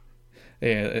 Mayhem.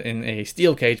 In a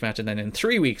steel cage match. And then in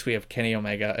 3 weeks, we have Kenny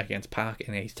Omega against Pac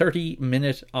in a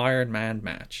 30-minute Iron Man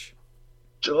match.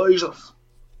 Jesus.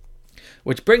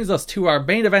 Which brings us to our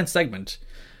main event segment,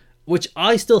 which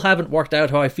I still haven't worked out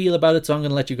how I feel about it, so I'm going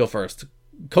to let you go first.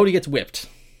 Cody gets whipped.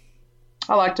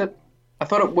 I liked it. I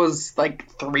thought it was like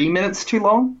 3 minutes too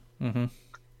long. Mm-hmm.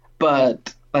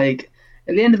 But like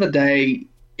at the end of the day,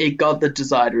 it got the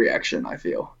desired reaction, I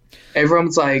feel.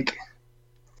 Everyone's like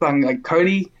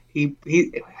Cody,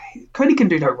 Cody can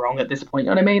do no wrong at this point, you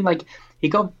know what I mean? Like, he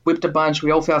got whipped a bunch,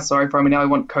 we all felt sorry for him, and now we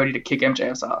want Cody to kick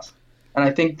MJF's ass. And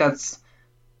I think that's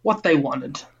what they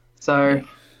wanted. So,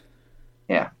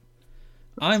 yeah.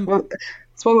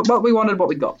 It's what we wanted, what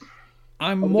we got.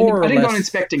 I didn't go on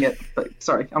inspecting it, but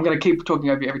sorry, I'm going to keep talking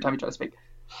over you every time you try to speak.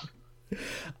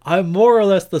 I'm more or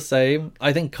less the same.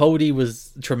 I think Cody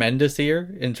was tremendous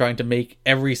here in trying to make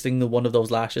every single one of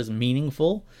those lashes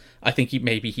meaningful. I think he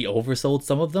oversold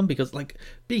some of them, because like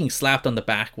being slapped on the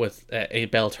back with a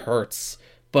belt hurts,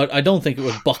 but I don't think it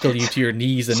would buckle you to your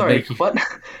knees and make you... What?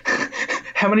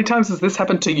 How many times has this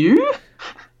happened to you?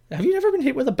 Have you never been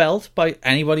hit with a belt by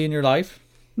anybody in your life?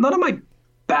 Not on my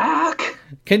back.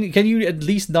 Can you at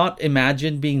least not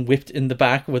imagine being whipped in the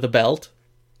back with a belt?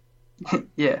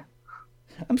 Yeah.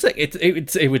 I'm saying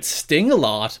it would sting a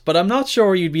lot, but I'm not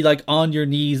sure you'd be like on your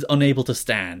knees, unable to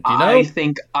stand. You know? I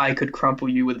think I could crumple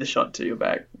you with a shot to your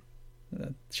back.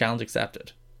 Challenge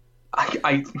accepted.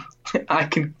 I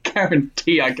can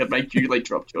guarantee I could make you like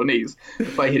drop to your knees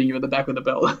by hitting you in the back with a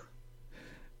belt.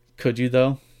 Could you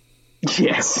though?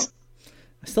 Yes.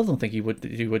 I still don't think you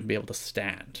wouldn't be able to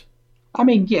stand. I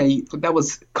mean, yeah, that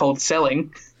was cold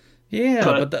selling.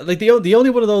 Yeah, but like the only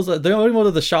one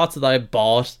of the shots that I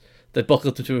bought that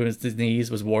buckled to his knees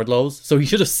was Wardlow's. So he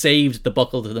should have saved the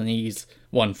buckle to the knees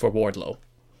one for Wardlow.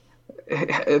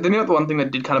 You know the one thing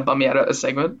that did kind of bum me out of a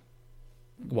segment?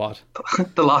 What?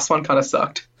 The last one kind of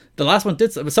sucked. The last one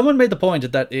did. Someone made the point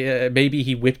that maybe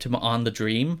he whipped him on the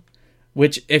Dream,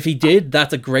 which if he did,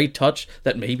 that's a great touch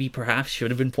that maybe perhaps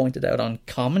should have been pointed out on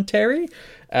commentary. Should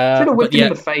have whipped him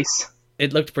in the face.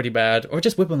 It looked pretty bad. Or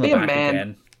just whip him in the back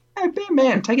again. Hey, be a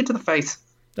man. Take it to the face.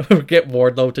 Get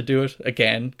Wardlow to do it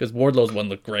again, because Wardlow's one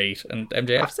looked great, and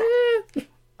MJF's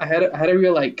I had a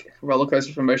real like roller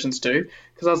coaster of emotions too,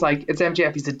 because I was like, it's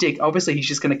MJF, he's a dick. Obviously, he's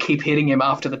just gonna keep hitting him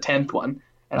after the 10th one,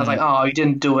 and I was like, oh, he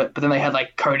didn't do it. But then they had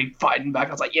like Cody fighting back.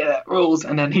 I was like, yeah, that rules.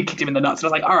 And then he kicked him in the nuts, and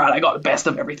I was like, all right, I got the best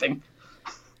of everything.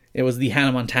 It was the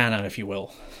Hannah Montana, if you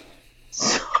will.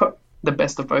 So, the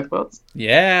best of both worlds.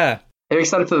 Yeah. Are you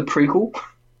excited for the prequel?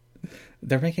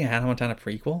 They're making a Hannah Montana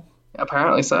prequel?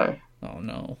 Apparently so. Oh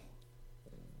no.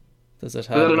 Does it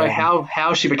have... I don't know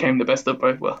how she became the best of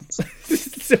both worlds.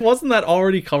 Wasn't that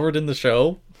already covered in the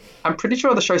show? I'm pretty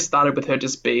sure the show started with her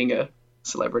just being a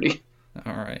celebrity.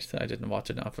 Alright, I didn't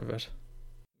watch enough of it.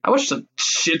 I watched a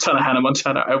shit ton of Hannah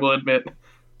Montana, I will admit.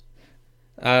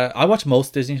 I watch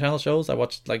most Disney Channel shows. I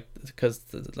watch because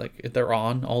they're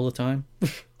on all the time.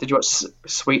 Did you watch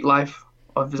Sweet Life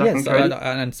of Zack and Cody?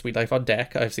 And Sweet Life on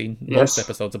Deck. I've seen most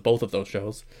episodes of both of those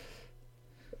shows.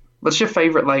 What's your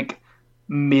favorite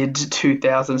mid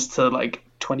 2000s to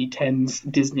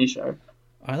 2010s Disney show?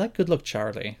 I like Good Luck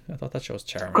Charlie. I thought that show was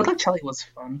charming. Good Luck Charlie was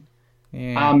fun.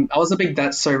 Yeah. I was a big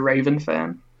That's So Raven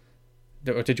fan.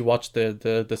 Did you watch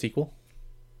the sequel?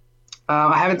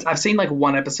 I haven't. I've seen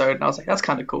one episode, and I was like, "That's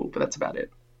kind of cool," but that's about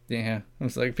it. Yeah, it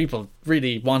was like people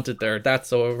really wanted their That's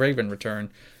So Raven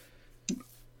return.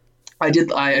 I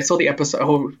did. I saw the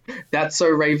episode. That's So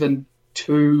Raven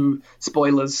 2.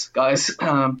 Spoilers, guys.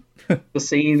 The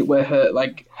scene where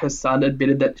her son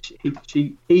admitted that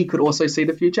he could also see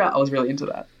the future. I was really into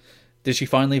that. Did she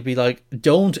finally be like,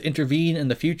 don't intervene in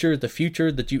the future. The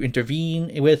future that you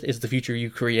intervene with is the future you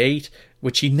create,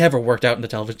 which she never worked out in the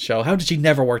television show. How did she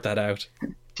never work that out?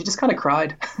 She just kind of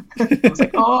cried. I was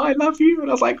like, oh, I love you.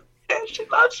 And I was like, yeah, she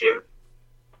loves you.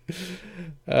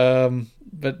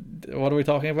 But what are we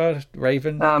talking about?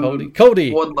 Raven?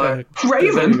 Cody.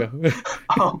 Raven?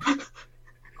 Oh,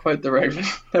 quote the Raven.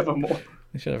 Nevermore.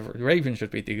 Raven should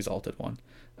be the exalted one.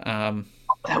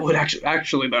 That would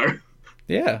actually though.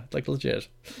 Yeah, legit.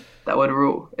 That would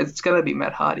rule. It's going to be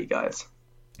Matt Hardy, guys.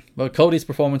 But Cody's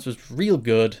performance was real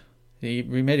good. He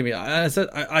reminded me. I said,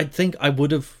 I think I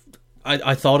would have...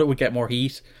 I thought it would get more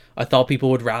heat. I thought people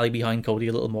would rally behind Cody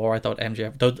a little more. I thought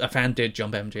MJF... Though a fan did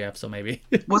jump MJF, so maybe.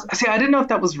 I didn't know if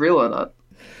that was real or not.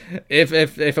 If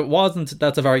it wasn't,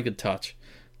 that's a very good touch.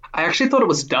 I actually thought it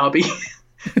was Darby.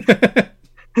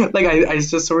 I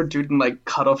just saw a dude in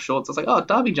cut off shorts. I was like, oh,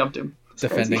 Darby jumped him.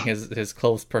 That's defending crazy. his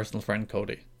close personal friend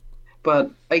Cody.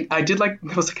 But I did there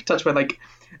was a touch where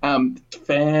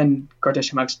fan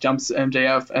quotation marks jumps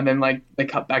MJF and then they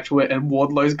cut back to it and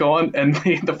Wardlow's gone and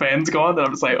the fan's gone and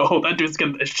I'm just like, oh, that dude's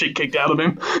getting the shit kicked out of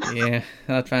him. Yeah,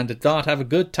 that fan did not have a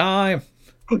good time.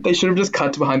 They should have just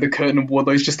cut to behind the curtain and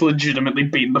Wardlow's just legitimately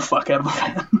beating the fuck out of the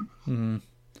fan.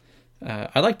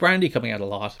 I like Brandy coming out a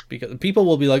lot because people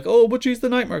will be like, "Oh, but she's the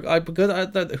Nightmare."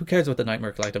 Who cares about the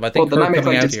Nightmare Collective? I think the her Nightmare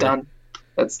coming out Collective's here. done.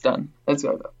 That's done. Let's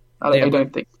go. I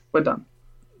don't think we're done.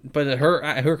 But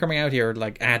her coming out here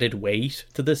like added weight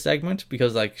to this segment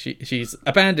because like she's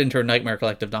abandoned her Nightmare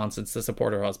Collective nonsense to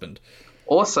support her husband.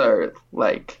 Also,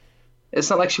 like, it's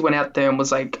not like she went out there and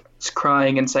was like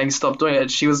crying and saying stop doing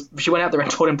it. She went out there and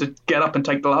told him to get up and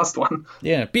take the last one.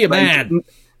 Yeah, be a man.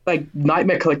 Like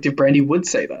Nightmare Collective Brandy would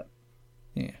say that.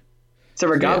 Yeah. So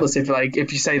regardless, if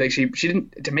you say that she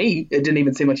didn't, to me it didn't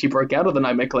even seem like she broke out of the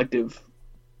Nightmare Collective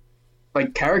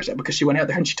like character because she went out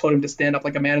there and she told him to stand up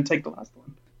like a man and take the last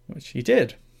one. Which he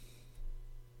did.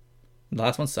 The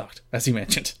last one sucked, as you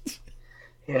mentioned.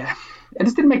 Yeah. It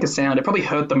just didn't make a sound. It probably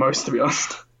hurt the most, to be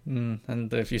honest.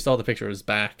 And if you saw the picture of his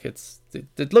back,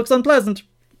 it looks unpleasant.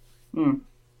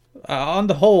 On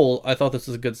the whole, I thought this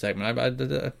was a good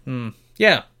segment.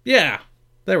 Yeah.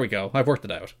 There we go. I've worked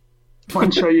it out.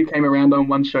 One show you came around on,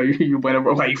 one show you went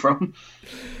away from.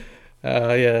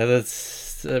 Yeah,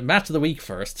 that's match of the week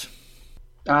first.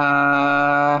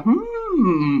 I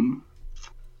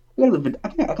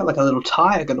think I got like a little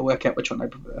tie. I got to work out which one I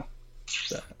prefer.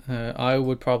 I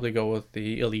would probably go with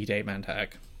the Elite 8-man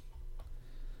tag.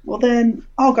 Well, then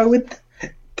I'll go with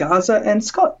Garza and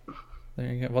Scott.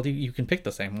 There you go. Well, you can pick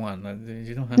the same one.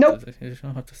 You don't have to. You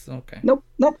don't have to. Okay. Nope.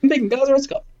 I'm picking Garza and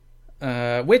Scott.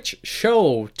 Which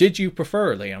show did you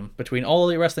prefer, Liam, between All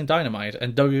Elite Wrestling Dynamite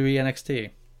and WWE NXT?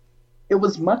 It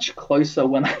was much closer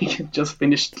when I just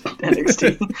finished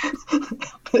NXT,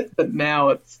 but now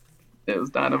it was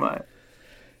Dynamite.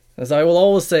 As I will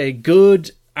always say,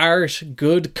 good art,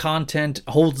 good content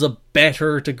holds a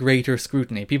better to greater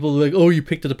scrutiny. People are like, oh, you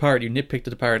picked it apart, you nitpicked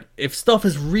it apart. If stuff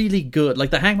is really good,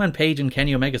 like the Hangman Page and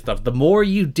Kenny Omega stuff, the more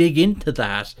you dig into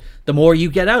that, the more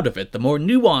you get out of it, the more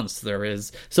nuance there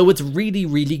is. So it's really,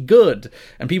 really good.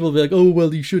 And people will be like, oh,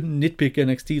 well, you shouldn't nitpick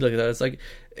NXT like that. It's like,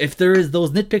 if there is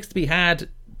those nitpicks to be had,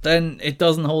 then it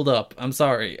doesn't hold up. I'm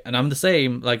sorry. And I'm the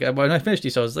same. Like, when I finished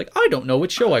these shows, I was like, I don't know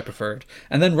which show I preferred.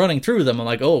 And then running through them, I'm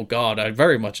like, oh, God, I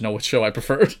very much know which show I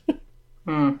preferred.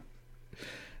 Yeah,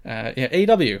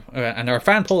 AEW, and our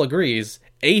fan poll agrees,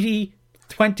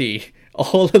 80-20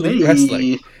 All Elite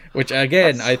Wrestling, which,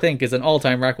 again, I think is an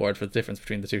all-time record for the difference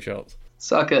between the two shows.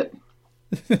 Suck it.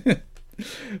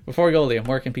 Before we go, Liam,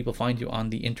 where can people find you on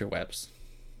the interwebs?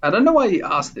 I don't know why you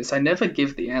asked this. I never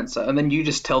give the answer, and then you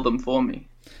just tell them for me.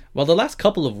 Well, the last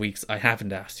couple of weeks, I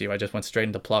haven't asked you. I just went straight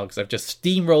into plugs. I've just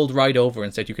steamrolled right over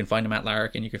and said you can find him at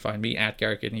Larrick, and you can find me at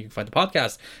Garrick, and you can find the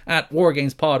podcast at War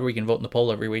Games Pod, where you can vote in the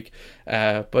poll every week.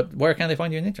 But where can they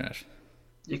find you on the internet?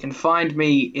 You can find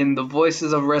me in the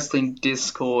Voices of Wrestling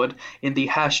Discord, in the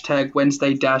hashtag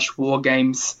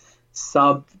Wednesday-Wargames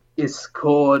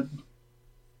sub-Discord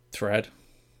Thread?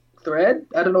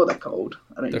 I don't know what they're called.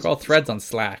 They're called threads on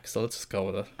Slack, so let's just go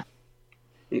with it.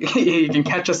 You can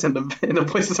catch us in the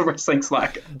Voices of Wrestling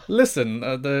Slack. Listen,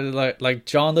 like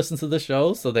John listens to the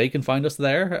show, so they can find us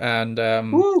there, and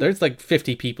there's like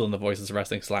 50 people in the Voices of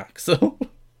Wrestling Slack, so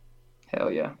hell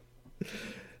yeah.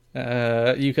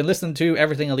 You can listen to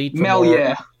Everything Elite. Mel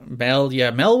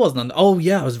wasn't on. Oh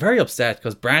yeah, I was very upset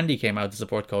because Brandy came out to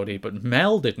support Cody, but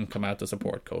Mel didn't come out to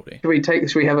support Cody.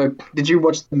 Did you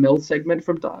watch the Mel segment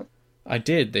from Dark? I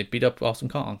did. They beat up Awesome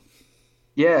Kong.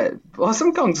 Yeah,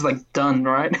 Awesome Kong's like done,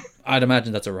 right? I'd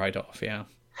imagine that's a write-off, yeah.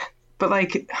 But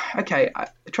like, okay,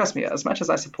 trust me, as much as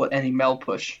I support any Mel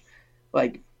push,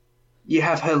 like, you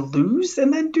have her lose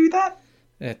and then do that?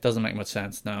 It doesn't make much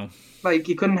sense, no. Like,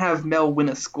 you couldn't have Mel win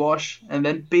a squash and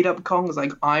then beat up Kong. It's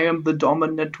like, I am the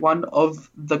dominant one of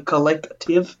the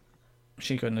collective.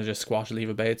 She couldn't have just squashed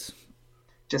Leva Bates.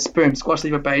 Just boom, squash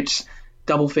Leva Bates,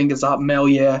 double fingers up, Mel,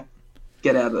 yeah,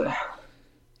 get out of there.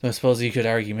 I suppose you could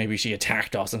argue maybe she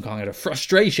attacked Awesome Kong out of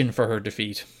frustration for her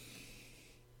defeat.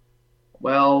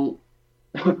 Well,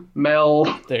 Mel.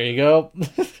 There you go.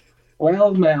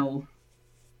 Well, Mel.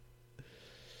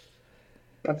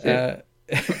 That's it.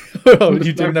 Oh,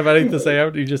 you didn't have anything to say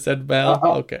after you just said Mel?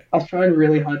 Okay. I was trying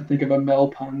really hard to think of a Mel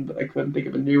pun, but I couldn't think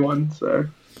of a new one, so...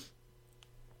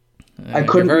 I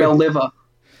couldn't Mel liver.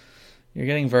 You're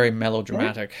getting very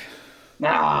melodramatic.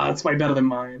 Nah, that's way better than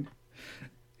mine.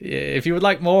 If you would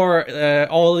like more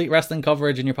All Elite Wrestling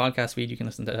coverage in your podcast feed, you can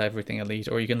listen to Everything Elite,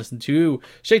 or you can listen to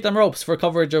Shake Them Ropes for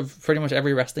coverage of pretty much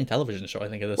every wrestling television show, I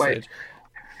think, at this stage.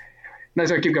 No,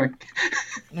 sorry, keep going.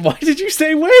 Why did you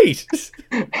say wait?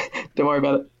 Don't worry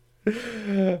about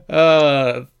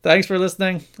it. Thanks for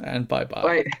listening, and bye-bye.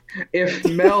 Wait, if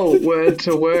Mel were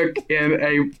to work in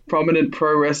a prominent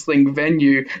pro wrestling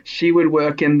venue, she would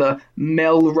work in the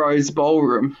Melrose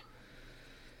Ballroom.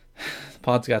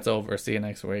 Podcast over. See you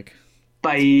next week.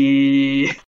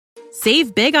 Bye.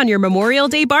 Save big on your Memorial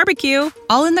Day barbecue,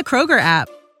 all in the Kroger app.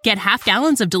 Get half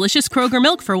gallons of delicious Kroger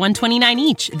milk for $1.29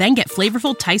 each. Then get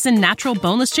flavorful Tyson natural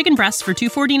boneless chicken breasts for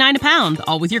 $2.49 a pound,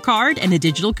 all with your card and a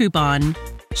digital coupon.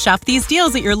 Shop these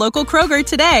deals at your local Kroger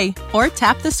today, or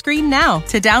tap the screen now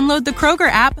to download the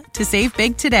Kroger app to save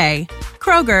big today.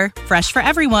 Kroger, fresh for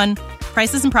everyone.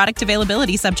 Prices and product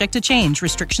availability subject to change.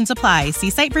 Restrictions apply. See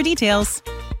site for details.